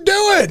 What are you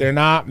doing? They're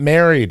not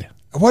married.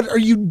 What are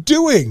you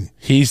doing?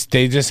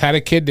 They just had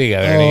a kid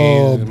together. And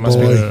Oh, it must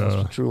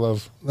boy. be true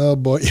love. Oh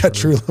boy, yeah,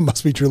 true.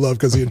 Must be true love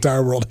because the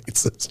entire world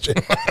hates this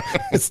chick.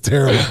 It's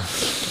terrible.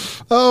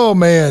 Oh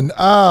man,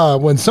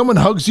 when someone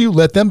hugs you,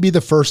 let them be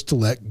the first to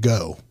let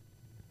go.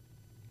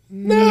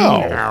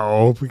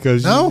 No,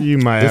 because No? you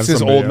might have This is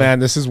somebody old else. man.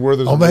 This is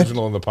Werther's Old man?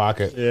 original in the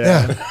pocket.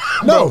 Yeah,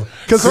 no,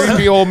 because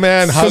Creepy old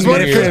man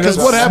hugging you. Because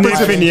what happens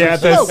Sniffing if you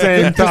at the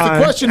same Because the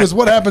time. question is,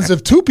 what happens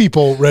if two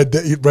people read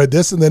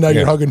this and then now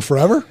you're hugging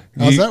forever?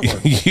 How's that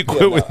work? You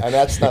quit with And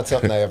that's not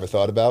something I ever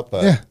thought about,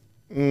 but Yeah.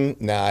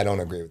 nah, I don't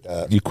agree with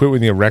that. you quit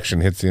when the erection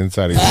hits the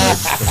inside of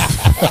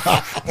your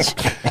leg.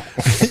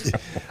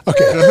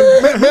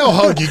 Okay, male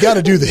hug. You got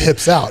to do the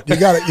hips out. You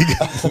got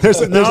to. There's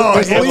a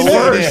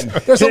lean in.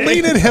 There's a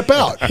lean in, hip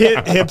out.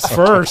 Hit hips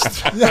first.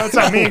 That's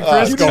how me and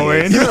Chris go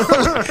in.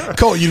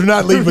 Cole, you do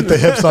not lead with the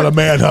hips on a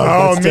man hug.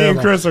 Oh, That's me and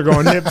terrible. Chris are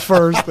going hips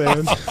first,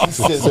 man.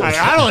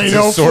 I don't even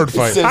know. It's a sword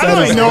fight. I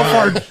don't even know if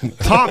our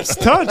tops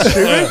touch,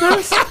 do they,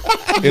 Chris?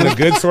 In a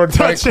good sword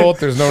fight, Touch it. Colt,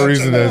 there's no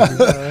reason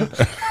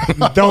to.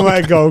 Don't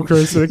let go,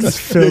 Chris. It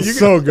feels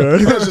so good.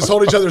 You guys just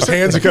hold each other's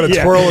hands and kind of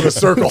Yeah. twirl in a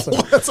circle.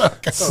 That's how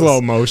it goes.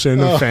 Slow motion.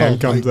 The fan Oh,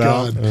 comes my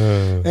out. God.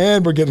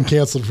 And we're getting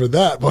canceled for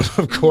that. But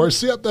of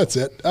course, yep, that's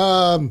it.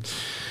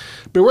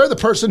 Beware the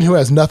person who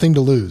has nothing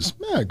to lose.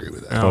 I agree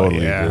with that.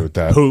 Totally agree with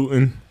that.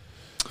 Putin.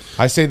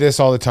 I say this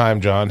all the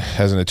time, John,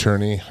 as an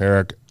attorney,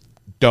 Eric,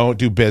 don't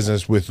do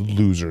business with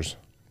losers.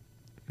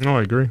 No,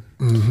 I agree.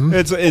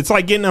 It's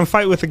like getting in a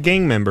fight with a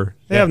gang member.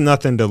 They have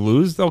nothing to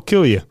lose. They'll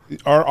kill you.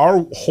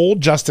 Our whole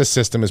justice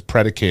system is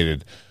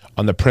predicated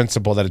on the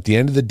principle that at the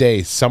end of the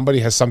day, somebody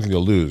has something to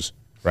lose,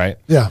 right?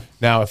 Yeah.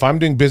 Now, if I'm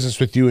doing business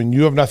with you and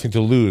you have nothing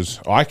to lose,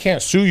 I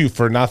can't sue you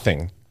for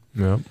nothing.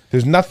 Yep.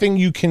 There's nothing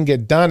you can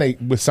get done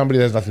with somebody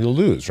that has nothing to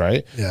lose,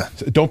 right? Yeah.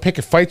 So don't pick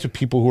a fight with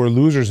people who are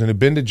losers and have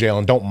been to jail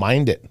and don't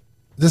mind it.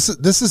 This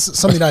is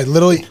something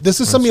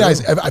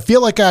I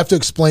feel like I have to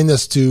explain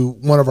this to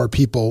one of our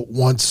people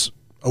once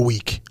a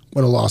week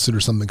when a lawsuit or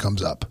something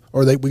comes up,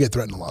 or we get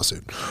threatened a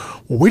lawsuit.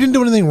 Well, we didn't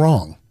do anything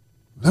wrong.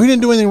 We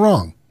didn't do anything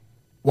wrong.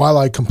 While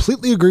I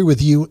completely agree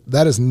with you,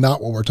 that is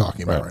not what we're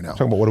talking about right now.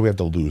 Talking about what do we have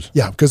to lose?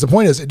 Yeah, because the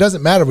point is, it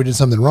doesn't matter if we did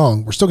something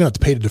wrong. We're still going to have to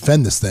pay to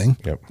defend this thing.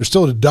 Yep. There's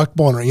still a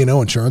deductible on our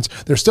E&O insurance.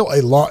 There's still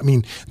a law. I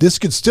mean, this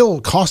could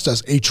still cost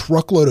us a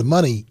truckload of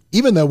money,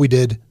 even though we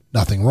did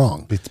nothing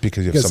wrong. It's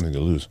because you have something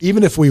to lose.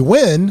 Even if we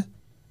win,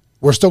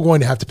 we're still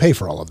going to have to pay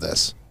for all of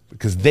this.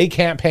 Because they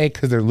can't pay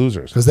because they're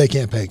losers. Because they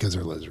can't pay because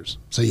they're losers.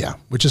 So yeah,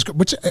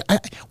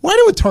 why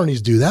do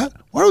attorneys do that?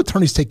 Why do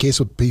attorneys take case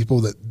with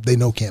people that they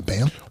know can't pay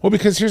them? Well,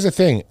 because here's the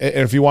thing. And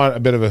if you want a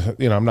bit of a,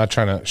 I'm not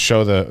trying to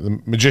show the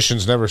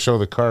magicians never show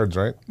the cards,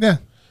 right? Yeah.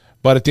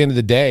 But at the end of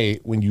the day,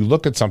 when you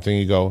look at something,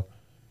 you go,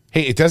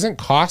 hey, it doesn't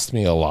cost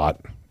me a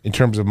lot in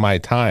terms of my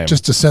time.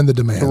 Just to send the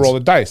demands. To roll the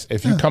dice.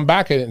 If you come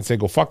back at it and say,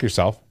 go fuck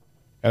yourself,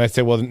 and I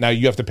say, well, now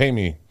you have to pay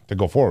me to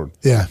go forward.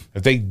 Yeah.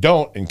 If they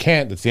don't and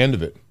can't, that's the end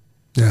of it.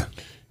 Yeah.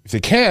 If they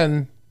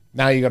can,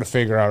 now you got to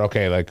figure out,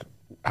 okay, like,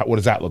 what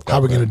does that look like? How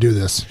are we going to do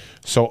this?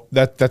 So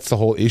that's the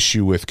whole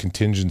issue with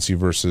contingency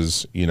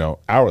versus,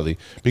 hourly.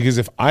 Because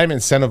if I'm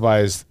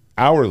incentivized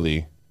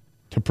hourly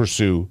to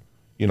pursue,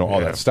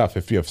 all that stuff,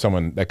 if you have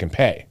someone that can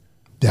pay.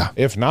 Yeah.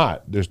 If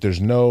not, there's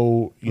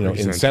no,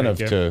 incentive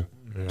to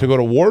go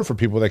to war for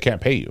people that can't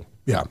pay you.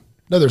 Yeah.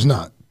 No, there's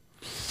not.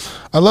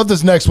 I love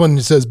this next one.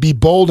 It says, be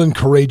bold and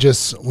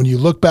courageous. When you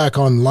look back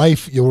on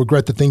life, you'll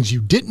regret the things you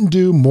didn't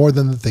do more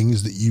than the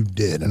things that you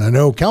did. And I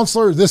know,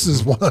 counselor, this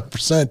is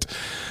 100%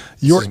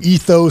 your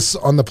ethos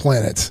on the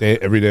planet.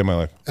 Every day of my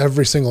life.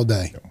 Every single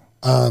day.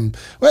 So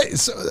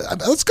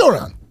let's go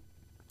around.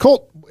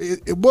 Colt,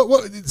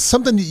 what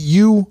something that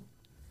you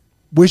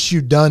wish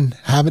you'd done,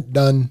 haven't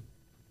done,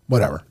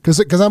 whatever. Because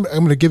I'm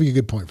going to give you a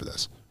good point for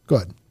this. Go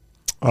ahead.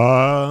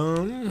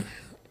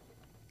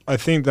 I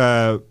think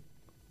that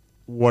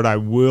what I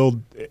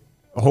will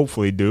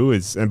hopefully do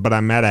is, but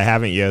I'm mad I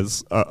haven't yet,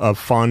 is a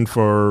fund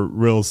for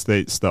real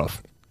estate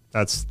stuff.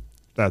 That's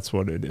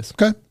what it is.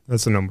 Okay.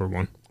 That's the number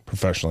one.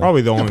 Professionally.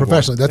 Probably the only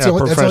professionally. one. That's the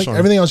only,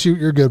 everything else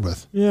you're good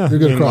with. Yeah. You're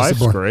good across life's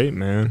the board. Great,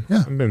 man.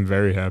 Yeah. I've been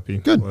very happy.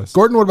 Good. Blessed.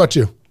 Gordon, what about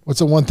you? What's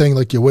the one thing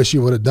like you wish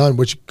you would have done,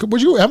 which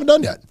you haven't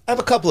done yet? I have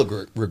a couple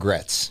of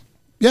regrets.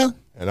 Yeah.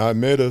 And I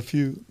made a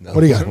few. No.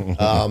 What do you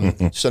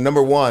got? So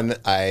number one,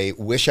 I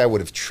wish I would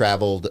have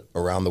traveled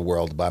around the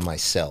world by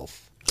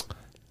myself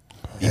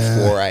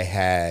before I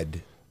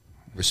had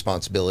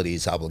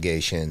responsibilities,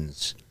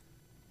 obligations,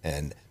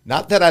 and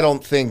not that I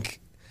don't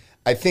think.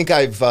 I think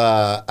I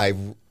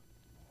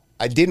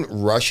didn't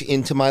rush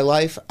into my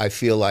life. I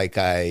feel like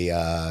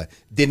I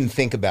didn't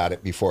think about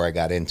it before I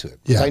got into it.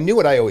 Because I knew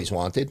what I always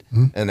wanted,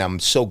 and I'm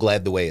so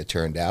glad the way it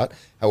turned out.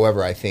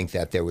 However, I think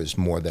that there was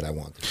more that I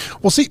wanted.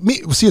 Well, see,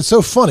 it's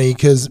so funny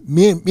because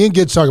me and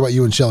Gidge talk about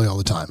you and Shelly all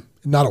the time.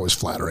 Not always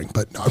flattering,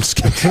 but no, I'm just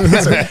kidding.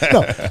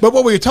 But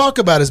what we talk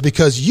about is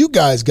because you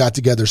guys got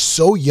together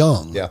so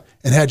young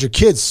and had your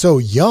kids so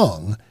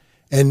young.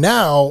 And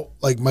now,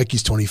 like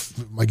Mikey's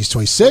 26.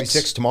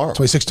 26 tomorrow.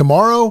 26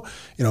 tomorrow.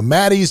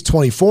 Maddie's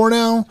 24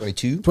 now.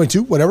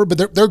 22, whatever.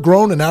 But they're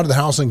grown and out of the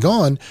house and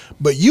gone.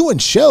 But you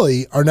and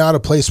Shelly are now at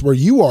a place where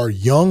you are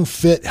young,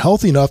 fit,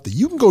 healthy enough that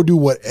you can go do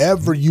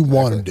whatever you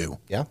want to do.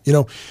 Yeah.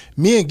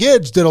 Me and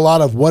Gidge did a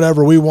lot of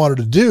whatever we wanted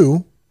to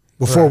do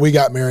before we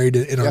got married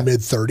in our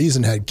mid-30s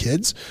and had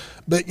kids.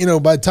 But,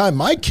 by the time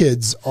my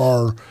kids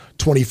are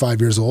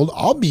 25 years old,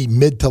 I'll be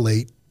mid to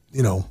late,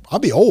 I'll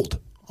be old.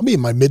 I'll be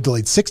in my mid to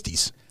late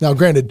 60s. Now,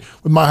 granted,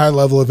 with my high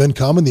level of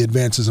income and the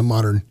advances in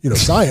modern,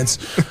 science,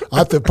 I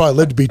have to probably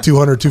live to be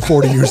 200,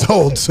 240 years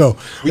old. So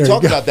we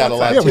talk about that a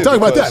lot. Yeah, we talk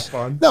about that.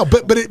 Fun. No,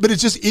 but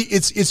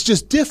it's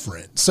just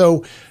different.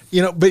 So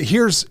but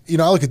here's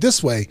I look at it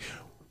this way.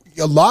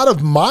 A lot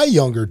of my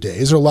younger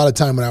days, or a lot of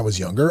time when I was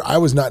younger, I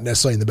was not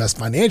necessarily in the best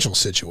financial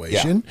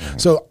situation. Yeah.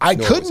 So I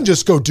couldn't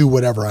just go do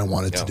whatever I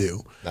wanted to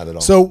do. Not at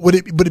all. So would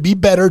it be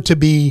better to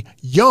be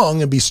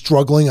young and be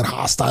struggling and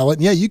hostile?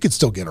 And you could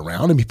still get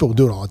around. I mean, people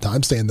do it all the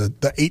time, stay in the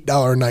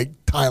 $8 a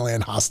night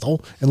Thailand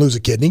hostel and lose a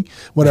kidney,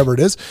 whatever it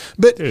is.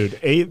 But dude,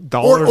 $8 in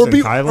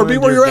Thailand, or be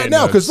where you're at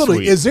now. Because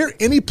literally, is there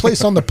any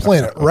place on the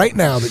planet right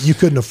now that you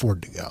couldn't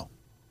afford to go?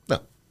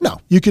 No.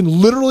 You can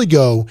literally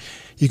go.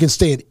 You can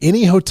stay in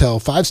any hotel,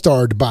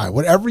 5-star, Dubai,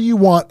 whatever you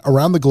want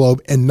around the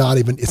globe, and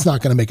it's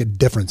not going to make a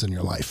difference in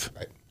your life.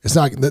 Right. It's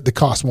not, the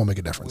cost won't make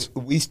a difference.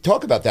 We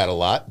talk about that a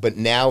lot, but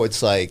now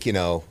it's like,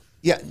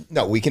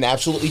 we can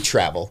absolutely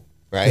travel,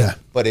 right? Yeah.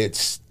 But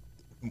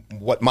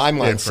what my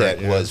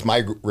mindset was,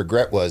 my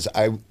regret was,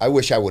 I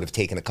wish I would have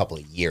taken a couple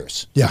of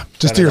years. Yeah,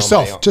 just to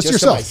yourself. Just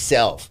yourself. To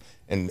myself.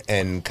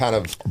 And kind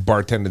of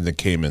bartending the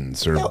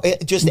Caymans or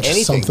just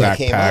anything that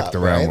came up,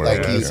 around right?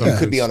 Like you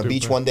could be on a Stupid.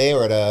 beach one day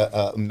or at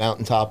a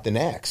mountaintop the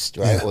next,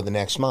 right? Or the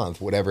next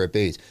month, whatever it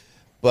be.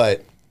 But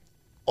then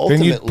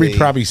ultimately, you'd be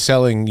probably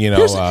selling,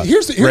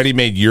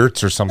 ready-made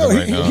yurts or something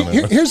right now.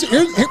 Here's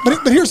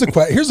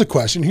the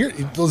question. Here,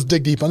 let's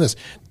dig deep on this.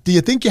 Do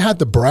you think you had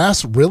the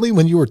brass really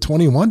when you were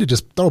 21 to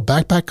just throw a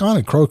backpack on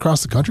and crow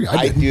across the country?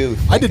 I didn't.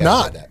 I did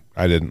not.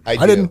 I didn't.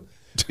 I didn't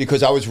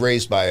because I was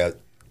raised by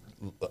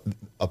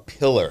a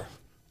pillar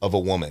of a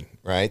woman,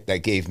 right?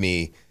 That gave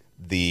me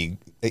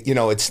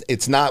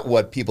it's not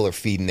what people are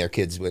feeding their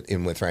kids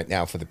with right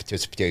now for the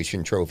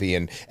participation trophy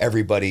and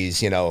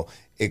everybody's,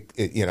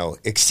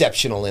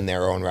 exceptional in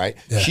their own right.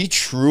 Yeah. She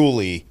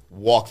truly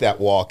walked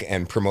that walk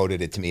and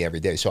promoted it to me every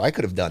day. So I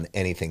could have done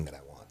anything that I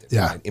wanted.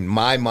 Yeah. Right? In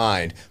my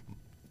mind,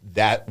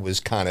 that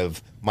was kind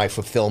of my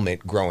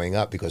fulfillment growing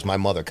up because my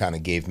mother kind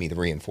of gave me the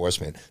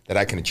reinforcement that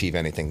I can achieve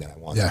anything that I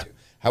wanted to.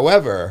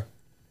 However,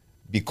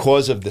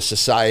 because of the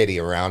society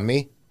around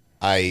me,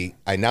 I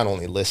not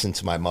only listened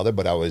to my mother,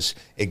 but I was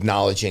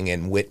acknowledging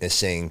and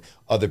witnessing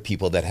other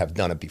people that have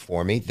done it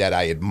before me that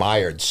I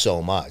admired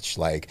so much.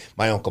 Like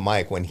my Uncle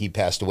Mike, when he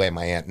passed away,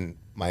 my aunt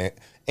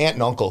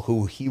and uncle,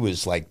 who he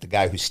was like the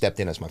guy who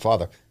stepped in as my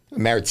father,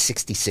 married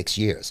 66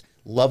 years.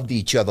 Loved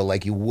each other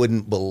like you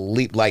wouldn't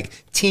believe,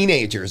 like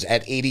teenagers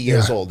at 80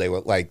 years old. They were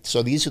like,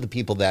 so these are the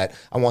people that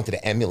I wanted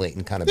to emulate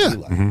and kind of be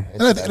like.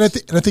 Mm-hmm. Right?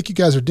 And I think you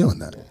guys are doing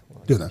that.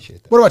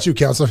 What about you,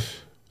 counselor?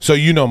 So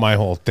my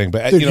whole thing,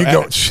 but Dude, I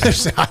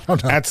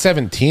don't know. At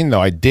 17 though,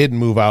 I did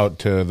move out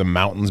to the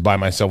mountains by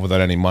myself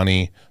without any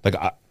money. Like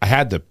I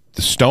had the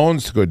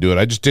stones to go do it.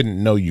 I just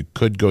didn't know you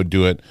could go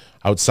do it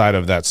outside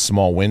of that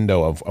small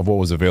window of what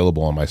was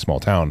available in my small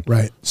town,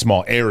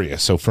 small area.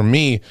 So for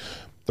me,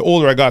 the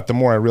older I got, the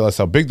more I realized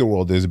how big the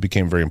world is. It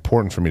became very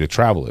important for me to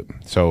travel it.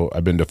 So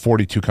I've been to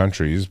 42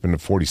 countries, been to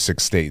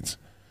 46 states,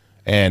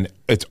 and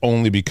it's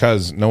only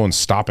because no one's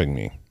stopping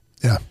me.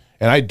 Yeah.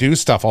 And I do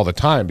stuff all the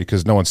time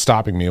because no one's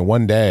stopping me. And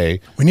one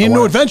day we need a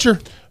new adventure.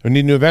 We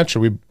need a new adventure.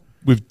 We've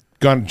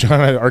gone. John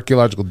had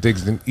archaeological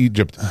digs in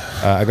Egypt.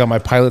 I got my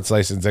pilot's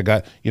license. I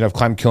got I've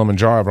climbed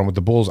Kilimanjaro. I've run with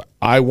the bulls.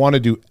 I want to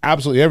do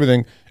absolutely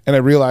everything. And I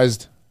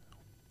realized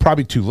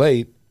probably too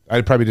late. I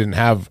probably didn't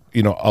have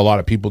a lot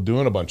of people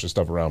doing a bunch of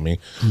stuff around me.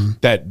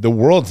 That the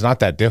world's not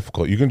that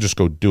difficult. You can just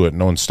go do it.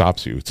 No one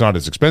stops you. It's not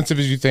as expensive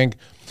as you think.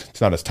 It's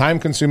not as time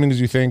consuming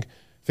as you think.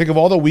 Think of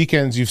all the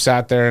weekends you've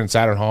sat there and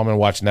sat at home and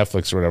watched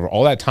Netflix or whatever.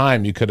 All that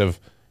time you could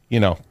have,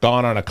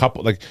 gone on a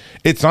couple. Like,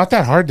 it's not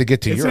it's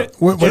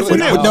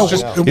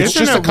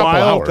just a couple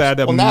wild hours. that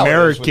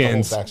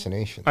Americans,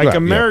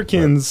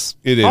 Americans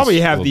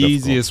probably have the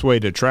easiest way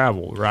to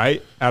travel,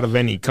 right? Out of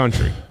any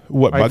country.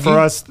 What, like for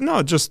us?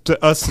 No, just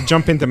us to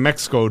jump into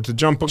Mexico, to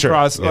jump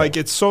across. Yeah. Like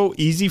it's so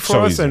easy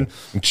for us, easy. and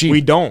cheap. we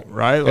don't,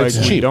 right? Like It's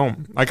we cheap.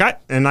 don't. Like I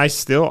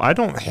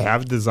don't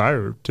have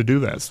desire to do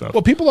that stuff.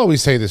 Well, people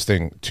always say this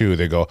thing too.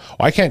 They go,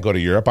 I can't go to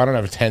Europe. I don't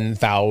have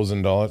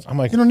 $10,000. I'm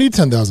like, you don't need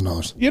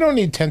 $10,000. You don't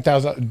need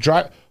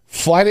 $10,000.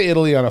 Fly to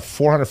Italy on a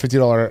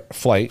 $450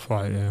 flight.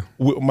 Yeah.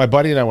 My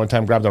buddy and I one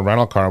time grabbed a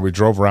rental car and we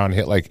drove around,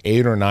 hit like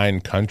 8 or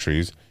 9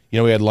 countries. We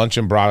had lunch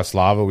in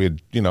Bratislava. We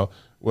had,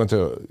 went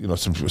to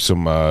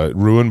some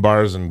ruin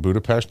bars in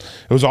Budapest.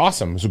 It was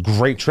awesome. It was a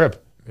great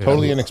trip.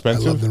 Totally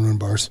inexpensive. I love the ruin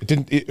bars.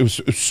 It was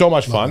so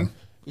much fun.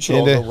 We should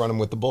all go running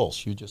with the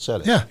bulls. You just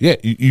said it. Yeah.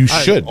 You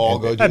should. All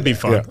go do That'd be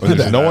fun. Yeah,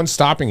 there's no one's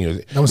stopping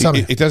you. No one's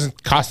stopping you. It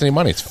doesn't cost any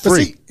money. It's But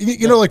free.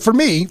 see, like for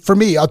me,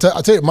 I'll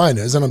tell you what mine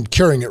is, and I'm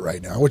curing it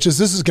right now, which is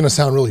this is going to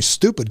sound really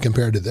stupid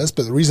compared to this,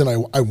 but the reason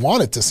I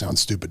want it to sound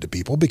stupid to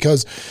people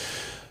because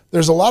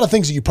there's a lot of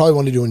things that you probably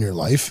want to do in your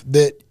life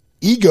that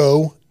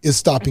ego is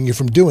stopping you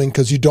from doing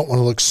because you don't want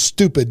to look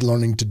stupid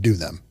learning to do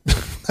them.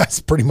 That's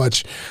pretty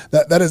much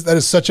that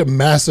is such a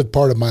massive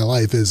part of my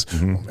life is,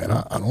 oh, man,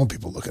 I don't want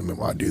people looking at me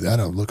while I do that.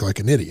 I look like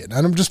an idiot.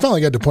 And I'm just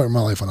finally got to a point in my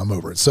life when I'm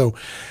over it. So,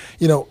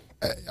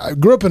 I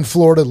grew up in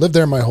Florida, lived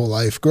there my whole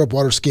life, grew up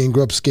water skiing,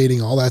 grew up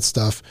skating, all that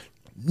stuff.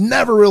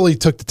 Never really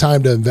took the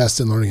time to invest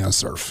in learning how to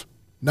surf.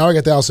 Now I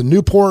got the house in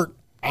Newport.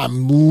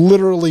 I'm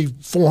literally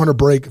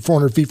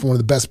 400 feet from one of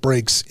the best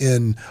breaks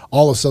in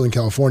all of Southern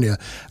California.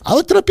 I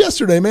looked it up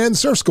yesterday, man.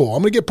 Surf school.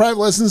 I'm going to get private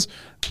lessons.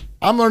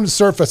 I'm learning to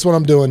surf. That's what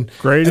I'm doing.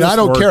 Greatest and I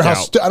don't care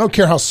workout. I don't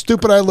care how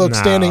stupid I look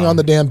standing on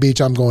the damn beach.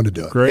 I'm going to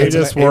do it.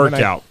 Greatest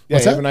workout.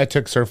 What's that? Even I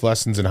took surf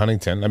lessons in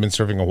Huntington. I've been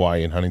surfing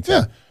Hawaii in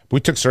Huntington. Yeah. We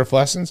took surf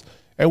lessons.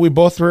 And we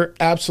both were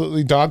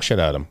absolutely dog shit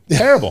at him.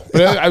 Terrible.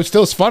 But I was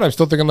still fun. I'm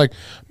still thinking like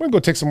I'm gonna go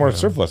take some more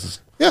surf lessons.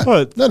 Yeah,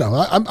 but no,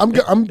 I'm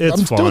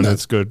it's fun. doing that.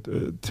 It's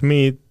good. To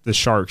me, the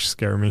sharks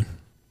scare me.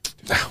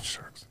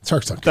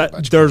 Sharks don't care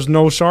about you. There's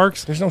no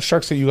sharks. There's no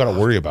sharks that you got to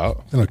worry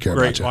about. They don't care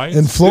Great about whites?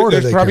 you. In Florida,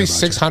 There's they probably care about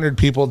 600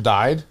 people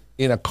died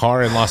in a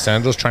car in Los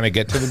Angeles trying to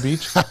get to the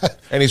beach,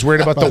 and he's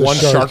worried about By the the one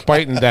shark. shark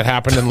bite that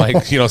happened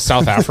in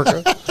South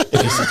Africa.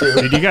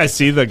 Did you guys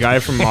see the guy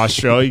from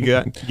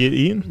Australia get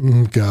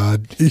eaten?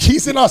 God,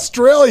 he's in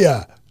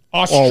Australia.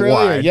 Australia,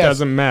 why. It yes.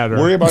 doesn't matter.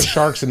 Worry about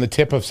sharks in the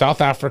tip of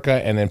South Africa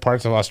and in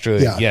parts of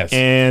Australia. Yeah. Yes.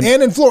 And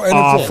And in Florida.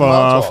 off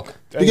Montauk.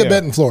 You get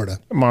bet in Florida.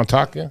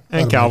 Montauk, yeah.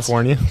 and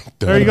California.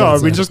 There you go.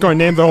 Are we just going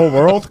to name the whole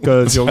world?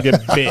 Because you'll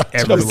get bit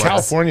But everywhere.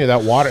 California,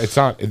 that water, it's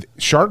not.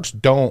 Sharks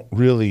don't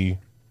really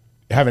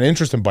have an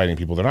interest in biting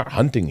people. They're not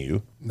hunting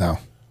you. No.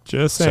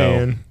 Just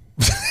saying.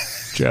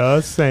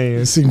 Just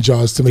saying. I've seen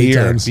Jaws too many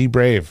times. Be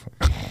brave.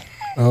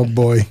 Oh,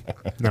 boy.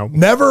 No,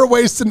 Never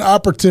waste an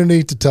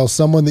opportunity to tell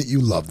someone that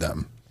you love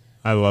them.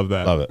 I love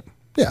that. Love it.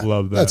 Yeah.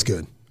 Love that. That's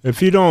good.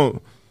 If you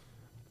don't,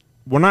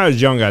 when I was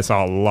young, I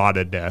saw a lot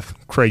of death,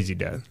 crazy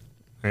death.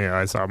 Yeah,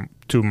 I saw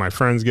two of my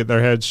friends get their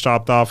heads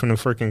chopped off in a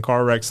freaking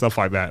car wreck, stuff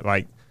like that.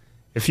 Like,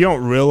 if you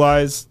don't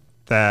realize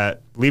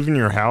that leaving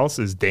your house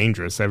is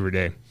dangerous every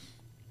day,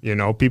 you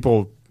know,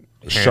 people,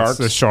 Sharks?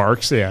 the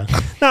sharks, yeah.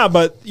 No,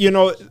 but you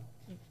know,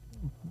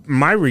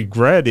 my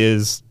regret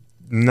is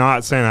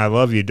not saying I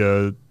love you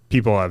to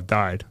people I've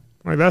died.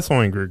 Like, that's the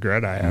only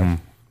regret I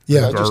have.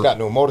 Yeah. I just got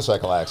into a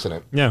motorcycle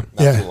accident Yeah.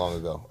 not too long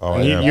ago. Oh,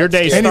 And yeah. your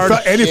day And he started.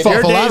 fell- and he fell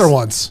your off a days- ladder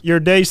once. Your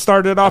day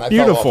started off I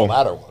beautiful. fell off a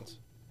ladder once.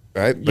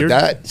 Right, but You're-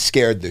 that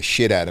scared the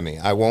shit out of me.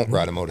 I won't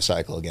ride a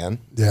motorcycle again.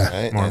 Yeah.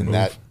 right? Smart And move.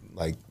 that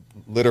like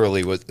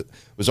literally was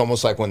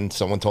almost like when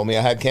someone told me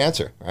I had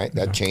cancer. Right,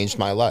 that changed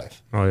my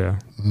life. Oh yeah.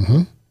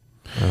 You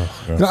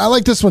know, I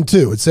like this one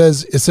too. It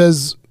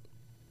says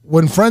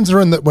when friends or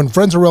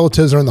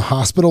relatives are in the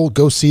hospital,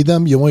 go see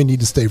them. You only need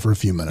to stay for a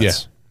few minutes. Yeah,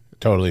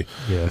 totally.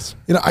 Yes.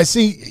 You know, I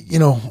see, you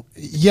know,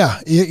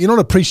 you don't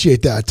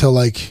appreciate that till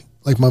like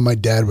my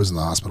dad was in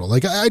the hospital.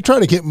 Like I try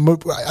to get,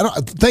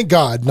 thank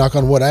God, knock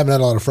on wood, I haven't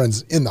had a lot of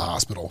friends in the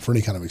hospital for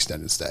any kind of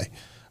extended stay.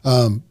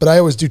 But I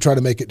always do try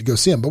to make it to go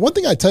see him. But one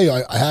thing I tell you,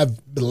 I have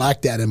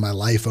lacked at in my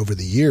life over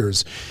the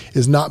years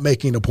is not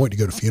making a point to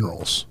go to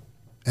funerals.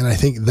 And I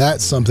think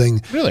that's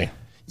something. Really?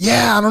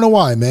 Yeah, I don't know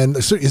why, man.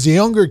 So as a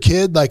younger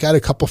kid, like I had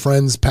a couple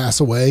friends pass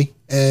away,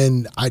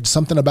 and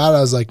something about it,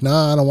 I was like,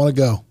 nah, I don't want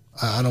to go.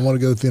 I don't want to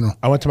go to the funeral.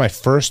 I went to my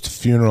first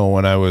funeral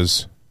when I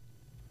was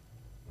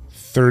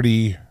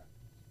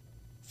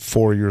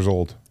 34 years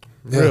old.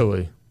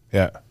 Really?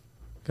 Yeah.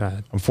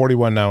 God. I'm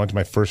 41 now. I went to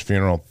my first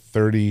funeral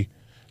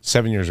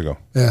 37 years ago.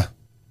 Yeah.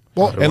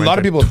 Well, And a went lot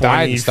of to people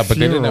died 20 and stuff, but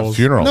they didn't have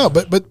funerals. funerals. no,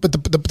 but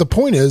the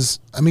point is,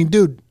 I mean,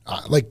 dude,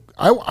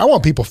 I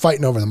want people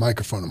fighting over the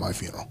microphone at my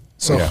funeral.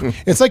 So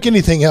it's like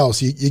anything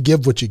else. You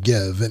give what you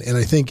give. And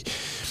I think,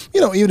 you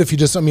know, even if you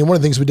just, I mean, one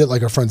of the things we did,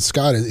 like our friend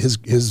Scott,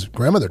 his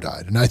grandmother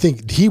died. And I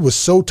think he was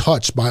so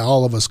touched by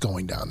all of us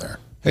going down there.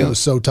 He was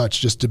so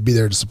touched just to be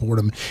there to support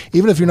him.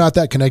 Even if you're not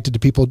that connected to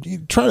people,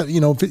 you try to,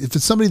 you know, if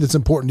it's somebody that's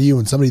important to you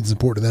and somebody that's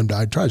important to them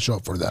died, try to show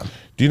up for them.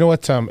 Do you know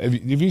what? Have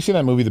you seen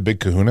that movie, The Big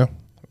Kahuna,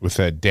 with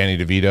Danny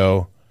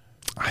DeVito?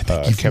 I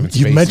think Kevin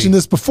you've Spacey? mentioned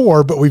this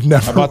before, but we've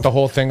never. About the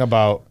whole thing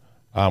about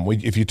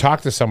if you talk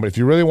to somebody, if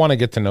you really want to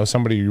get to know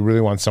somebody, you really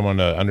want someone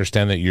to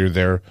understand that you're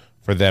there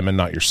for them and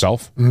not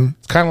yourself.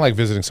 It's kind of like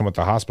visiting someone at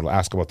the hospital,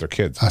 ask about their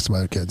kids. Ask my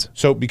other kids.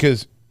 So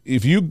because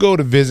if you go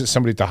to visit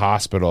somebody at the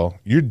hospital,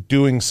 you're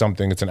doing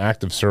something. It's an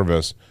act of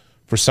service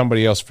for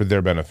somebody else for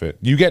their benefit.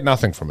 You get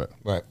nothing from it.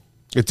 Right.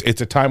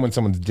 It's a time when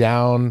someone's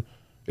down.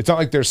 It's not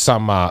like there's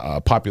some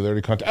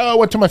popularity content. Oh, I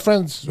went to my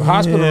friend's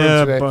hospital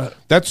room today. but-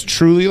 That's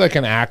truly like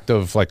an act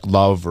of like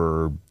love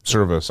or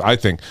service. I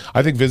think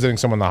visiting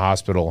someone in the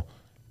hospital,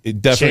 it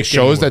definitely Chicken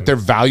shows that wings. they're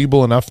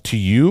valuable enough to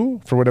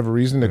you for whatever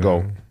reason to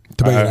go.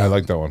 I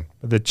like that one.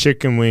 The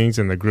chicken wings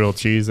and the grilled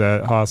cheese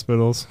at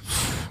hospitals.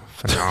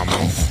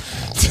 Phenomenal.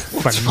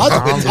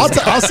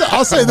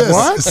 I'll say this.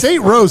 What?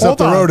 St. Rose Hold up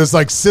the on. road is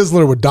like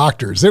Sizzler with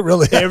doctors. It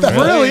really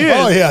really is.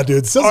 Oh, yeah,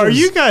 dude. Sizzler's, Are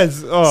you guys?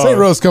 St.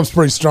 Rose comes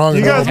pretty strong.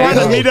 You guys want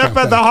to meet up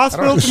at the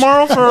hospital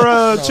tomorrow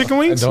for chicken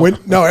wings?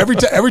 No, every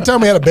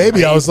time we had a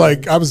baby, I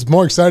was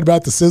more excited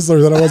about the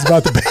Sizzler than I was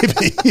about the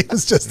baby. It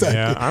was just that.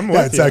 Yeah, I'm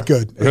yeah, with it's you. that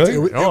good.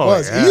 Really? It Oh,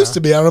 was. yeah. It used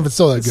to be. I don't know if it's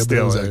still that good, but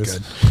it was Still that is.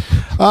 good.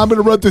 I'm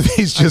going to run through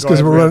these just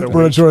because go we're every other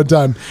running week. short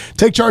on time.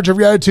 Take charge of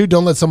your attitude.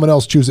 Don't let someone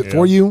else choose it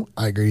for you.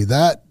 I agree with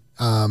that.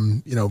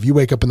 You know, if you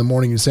wake up in the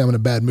morning and you say I'm in a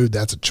bad mood,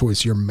 that's a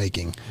choice you're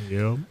making.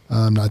 Yep.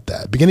 Not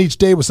that. Begin each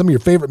day with some of your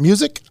favorite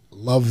music.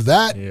 Love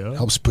that. Yeah.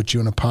 Helps put you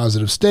in a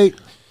positive state.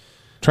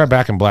 Try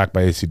Back in Black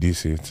by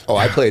AC/DC. Oh,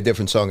 I play a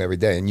different song every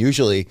day, and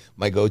usually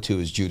my go-to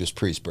is Judas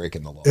Priest,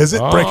 "Breaking the Law." Is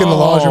it breaking the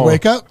law as you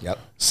wake up? Yep.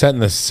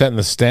 Setting the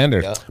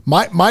standard. Yep.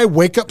 My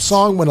wake up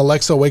song when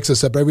Alexa wakes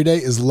us up every day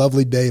is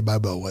 "Lovely Day" by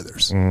Bill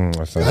Withers.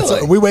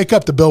 Really? We wake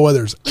up to Bill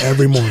Withers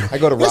every morning. I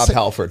go to Rob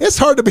Halford. It's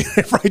hard to be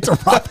right to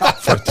Rob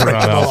Halford.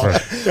 Rob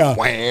Halford. Yeah.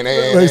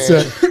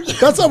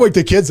 That's how I wake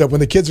the kids up. When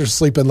the kids are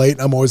sleeping late,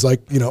 I'm always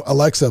like, you know,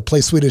 Alexa, play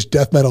Swedish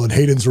death metal in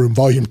Hayden's room,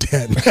 volume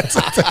 10.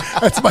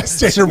 That's my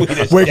standard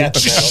wake up.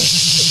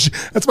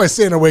 That's my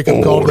standard wake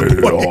up call in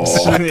the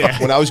mornings.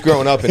 When I was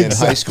growing up and in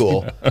high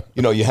school,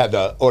 you know, you had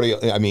the audio.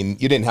 I mean,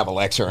 you didn't have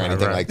Alexa or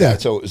anything like that. Yeah.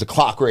 So it was a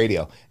clock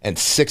radio. And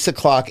 6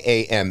 o'clock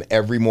a.m.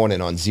 every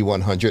morning on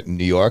Z100 in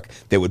New York,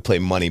 they would play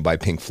Money by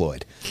Pink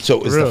Floyd. So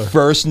it was Really? the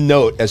first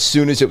note as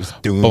soon as it was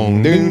doom,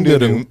 doom, doom,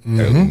 doom,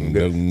 doom,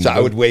 doom. So I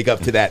would wake up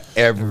to that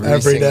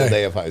every single day.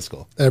 day of high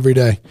school. Every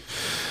day.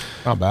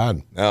 Not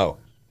bad. No.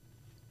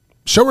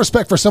 Show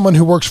respect for someone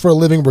who works for a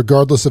living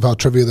regardless of how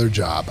trivial their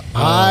job.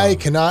 I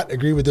cannot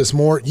agree with this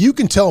more. You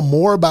can tell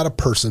more about a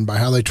person by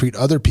how they treat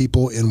other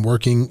people in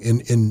working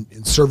in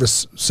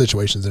service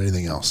situations than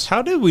anything else.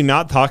 How did we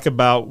not talk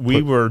about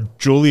we were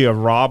Julia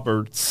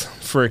Roberts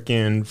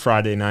freaking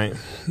Friday night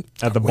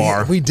at the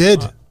bar? We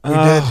did. We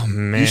did.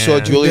 Man. You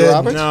saw Julia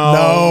Roberts?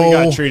 No, we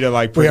got treated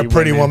like we pretty are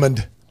pretty women.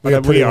 woman. We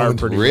are pretty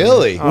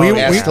Really? women. We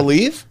asked to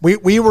leave? We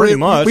were Pretty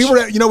much. we were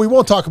at, we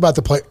won't talk about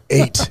the play.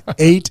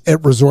 Eight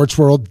at Resorts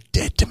World,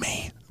 dead to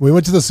me. We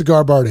went to the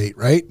cigar bar at 8,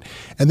 right?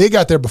 And they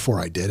got there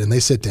before I did, and they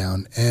sit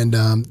down, and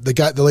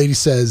the lady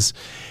says,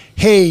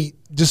 "Hey,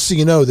 just so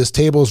you know, this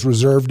table is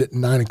reserved at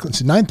 9 o'clock."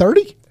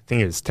 9:30? I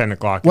think it was 10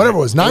 o'clock. Whatever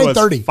it was,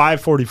 9:30.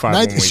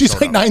 5:45. She's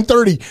like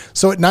 9:30.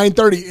 So at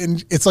 9:30,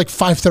 and it's like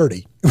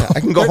 5:30.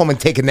 I can go home and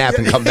take a nap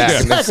and come back,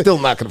 and they're still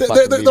not going to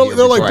fucking They're be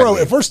here like, before bro, I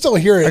leave." if we're still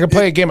here, I can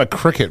play a game of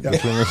cricket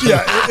between us.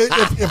 yeah,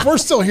 if we're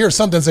still here,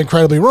 something's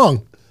incredibly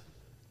wrong.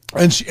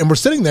 And we're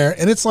sitting there,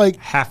 and it's like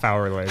half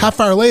hour later. Half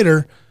hour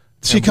later,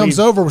 she comes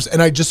over,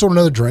 and I just ordered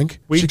another drink.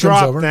 We she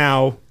dropped comes over.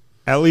 now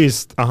at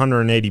least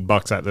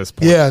 $180 at this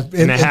point. Yeah,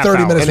 in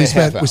 30 minutes we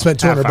spent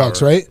 $200, Half hour.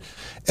 right?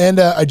 And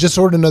I just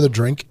ordered another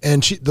drink,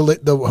 and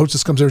the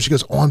hostess comes over. She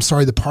goes, "Oh, I'm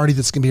sorry, the party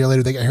that's going to be here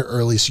later, they got here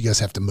early, so you guys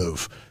have to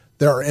move."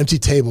 There are empty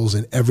tables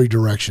in every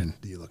direction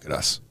that you look at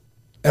us.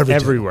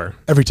 Everywhere.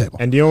 Every table.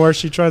 And do you know where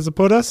she tries to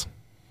put us?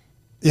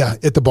 Yeah,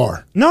 at the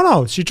bar.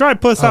 No. She tried to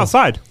put us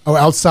outside. Oh,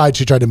 outside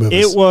she tried to move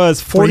us. It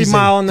was 40 Freezing.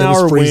 mile an It was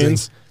hour freezing.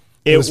 winds.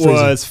 It It was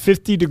was freezing.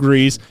 50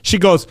 degrees. She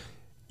goes,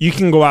 "You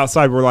can go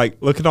outside." We're like,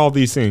 "Look at all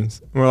these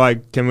things." And we're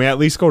like, "Can we at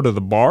least go to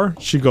the bar?"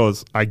 She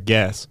goes, "I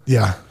guess."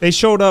 Yeah. They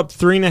showed up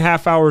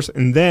 3.5 hours,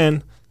 and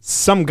then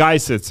some guy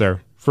sits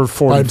there for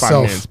 45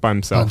 minutes by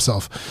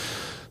himself.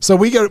 So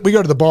we go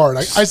to the bar, and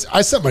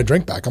I set my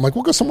drink back. I'm like,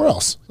 we'll go somewhere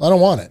else. I don't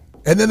want it.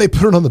 And then they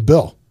put it on the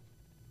bill.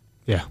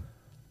 Yeah.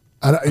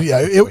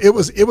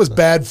 It was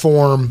bad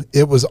form.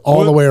 It was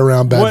all the way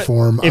around bad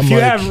form. If I'm you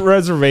like, have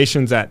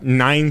reservations at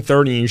 9:30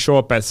 and you show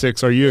up at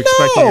 6, are you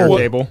expecting your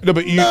table? No,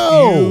 but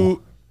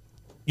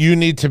you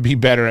need to be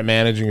better at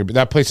managing your.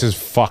 That place is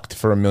fucked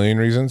for a million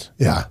reasons.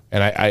 Yeah.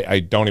 And I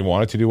don't even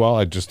want it to do well.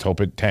 I just hope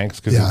it tanks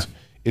because Yeah.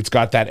 it's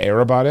got that air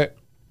about it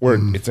where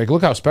it's like,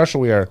 look how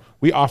special we are.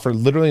 We offer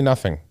literally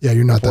nothing. Yeah,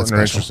 you're not that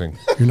important or special.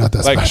 interesting. You're not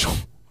that Like, special.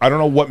 I don't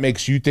know what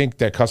makes you think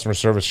that customer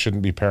service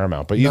shouldn't be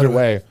paramount, but either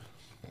way,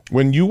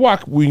 when you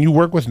work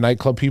with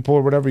nightclub people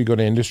or whatever, you go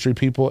to industry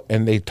people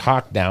and they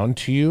talk down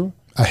to you.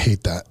 I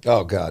hate that.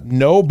 Oh, God.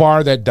 No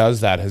bar that does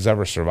that has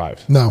ever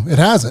survived. No, it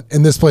hasn't.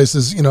 And this place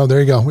is, there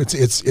you go.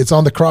 It's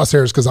on the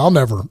crosshairs because I'll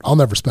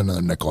never spend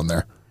another nickel in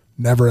there.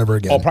 Never, ever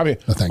again. Oh, probably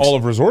No, thanks. all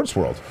of Resorts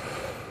World.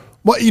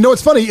 Well,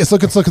 what's funny is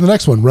let's look at the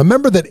next one.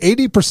 Remember that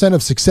 80%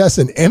 of success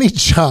in any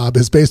job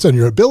is based on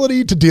your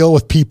ability to deal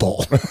with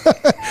people.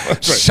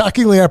 Right.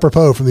 Shockingly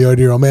apropos from the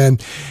 80-year-old man.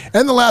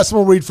 And the last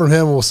one we'll read from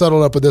him, and we'll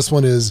settle up with this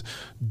one, is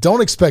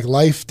don't expect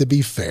life to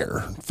be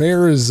fair.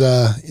 Fair is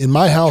in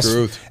my house.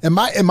 Truth. In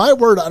my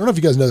word, I don't know if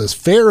you guys know this.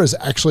 Fair is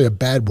actually a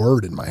bad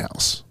word in my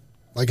house.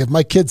 Like if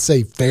my kids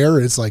say fair,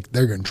 it's like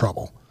they're in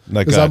trouble.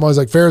 Because I'm always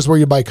like, fair is where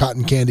you buy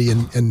cotton candy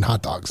and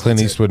hot dogs.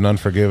 Clint Eastwood and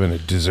Unforgiven,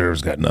 it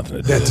deserves got nothing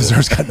to do That with it.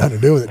 deserves got nothing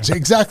to do with it.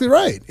 Exactly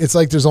right. It's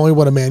like there's only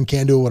what a man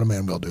can do and what a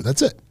man will do.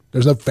 That's it.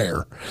 There's no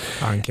fair.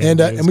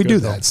 And we do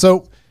that.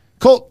 So,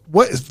 Colt,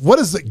 what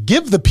is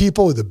give the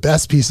people the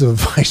best piece of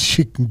advice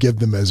you can give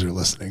them as they're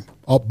listening?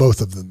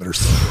 Both of them that are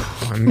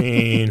listening. I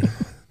mean,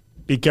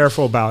 be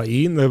careful about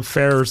eating the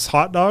Ferris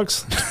hot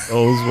dogs.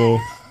 Those will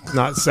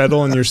not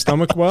settle in your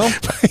stomach well.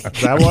 Is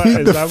that what?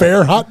 Eat the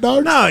fair hot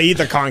dog? No, eat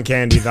the cotton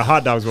candy. The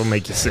hot dogs will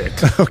make you sick.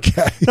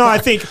 Okay. No, I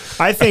think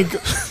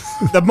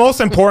the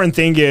most important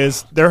thing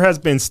is there has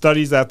been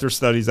studies after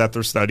studies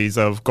after studies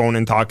of going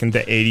and talking to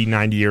 80,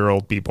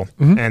 90-year-old people,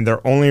 and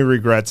their only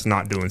regrets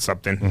not doing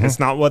something. It's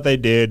not what they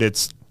did,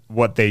 it's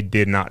what they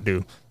did not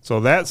do. So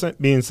that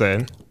being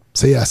said,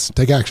 say yes.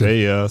 Take action.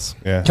 say yes.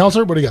 Yeah.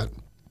 Counselor, what do you got?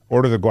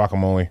 Order the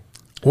guacamole.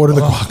 Order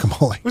the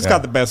guacamole. Who's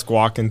got the best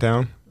guac in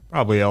town?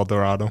 Probably El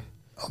Dorado.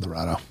 El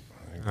Dorado.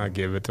 I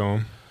give it to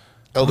him.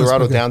 El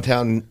Dorado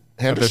downtown At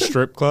the Henderson?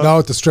 strip club? No,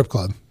 at the strip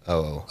club.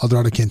 Oh, El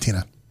Dorado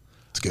Cantina.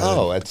 It's good.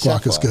 Oh, at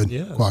guac is Southpaw. good.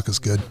 Yeah. Guac is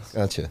good.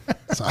 gotcha.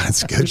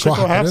 It's good. should go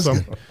Guac. have It is some.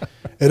 good.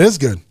 It is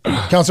good.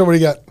 Counselor, what do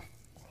you got?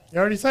 You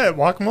already said it,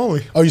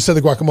 guacamole. Oh, you said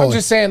the guacamole. I'm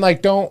just saying,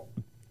 like, don't.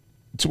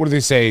 What do they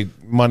say?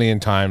 Money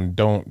and time.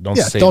 Don't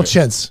save don't it.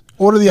 chintz.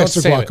 Order the Don't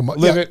extra save it. guacamole.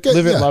 Live Yeah, it, good,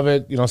 live it, yeah. love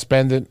it.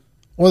 Spend it.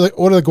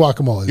 Order the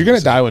guacamole. You're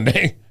gonna die one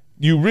day.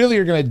 You really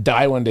are gonna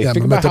die one day. Yeah,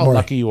 Think but about how more.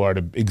 lucky you are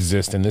to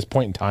exist in this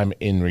point in time.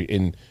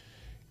 In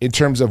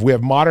terms of, we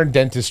have modern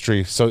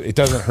dentistry, so it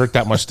doesn't hurt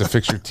that much to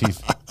fix your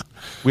teeth.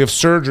 We have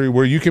surgery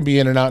where you can be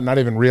in and out and not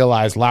even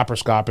realize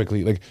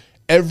laparoscopically. Like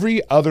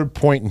every other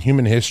point in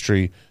human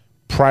history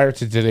prior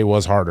to today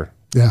was harder.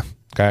 Yeah.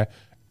 Okay.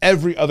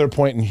 Every other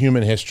point in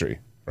human history,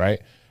 right?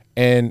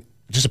 And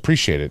just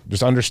appreciate it.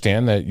 Just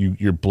understand that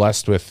you're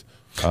blessed with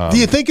Do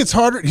you think it's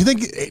harder? Do you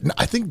think?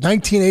 I think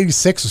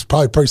 1986 was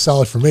probably pretty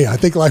solid for me. I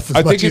think life was.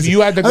 I think if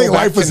you had to go back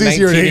life was to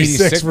easier in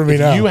 86 for me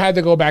now. If you had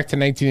to go back to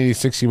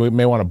 1986, you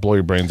may want to blow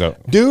your brains out.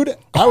 Dude,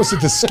 I was at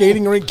the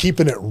skating rink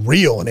keeping it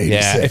real in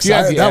 86.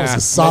 Yeah, That was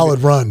a solid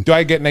run. Do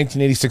I get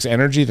 1986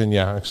 energy? Then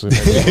yeah, actually.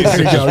 There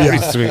you go. Yeah.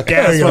 Gas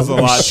There you was go.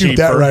 a lot Shoot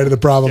cheaper. that right at the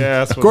problem.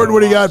 Gas was Gordon, a what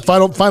do you lot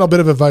got? Final bit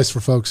of advice for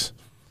folks.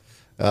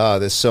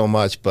 There's so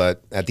much,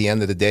 but at the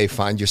end of the day,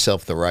 find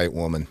yourself the right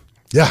woman.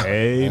 Yeah.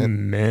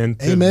 Amen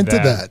to Amen that. to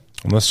that.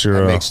 Unless That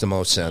you're makes the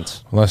most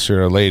sense. unless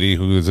you're a lady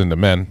who is into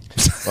men.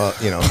 Well,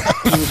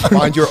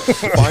 find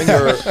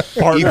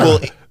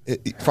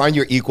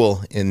your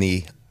equal in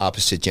the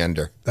opposite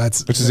gender.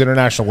 Which is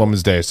International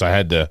Women's Day, so I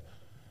had to,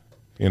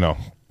 I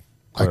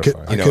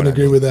clarify. couldn't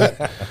agree with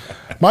that.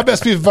 My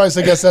best piece of advice,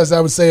 I guess, as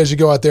I would say as you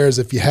go out there, is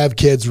if you have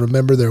kids,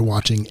 remember they're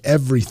watching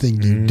everything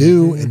you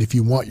do. And if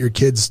you want your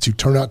kids to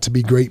turn out to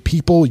be great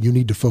people, you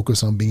need to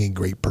focus on being a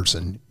great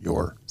person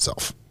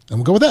yourself. And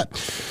we'll go with that.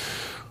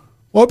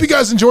 Well, hope you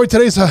guys enjoyed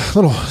today's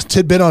little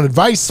tidbit on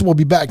advice. We'll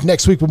be back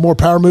next week with more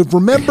Power Move.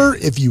 Remember,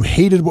 if you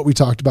hated what we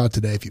talked about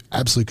today, if you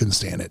absolutely couldn't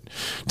stand it,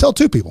 tell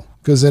 2 people.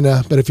 Because then,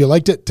 but if you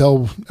liked it,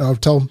 tell 4.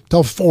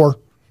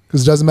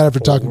 Because it doesn't matter if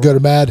they're talking good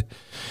or bad.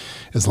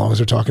 As long as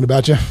they're talking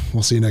about you,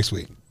 we'll see you next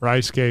week.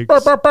 Rice cakes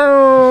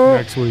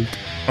next week.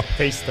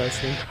 Taste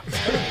testing.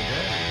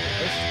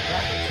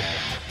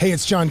 Hey,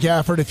 it's John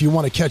Gafford. If you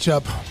want to catch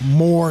up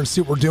more and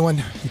see what we're doing,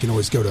 you can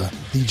always go to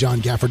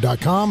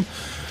thejohngafford.com,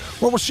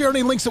 where we'll share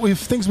any links that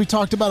things we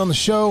talked about on the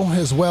show,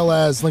 as well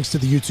as links to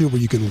the YouTube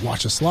where you can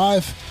watch us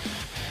live.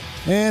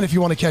 And if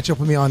you want to catch up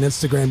with me on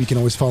Instagram, you can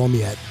always follow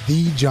me at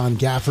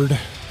thejohngafford.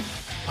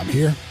 I'm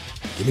here.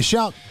 Give me a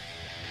shout.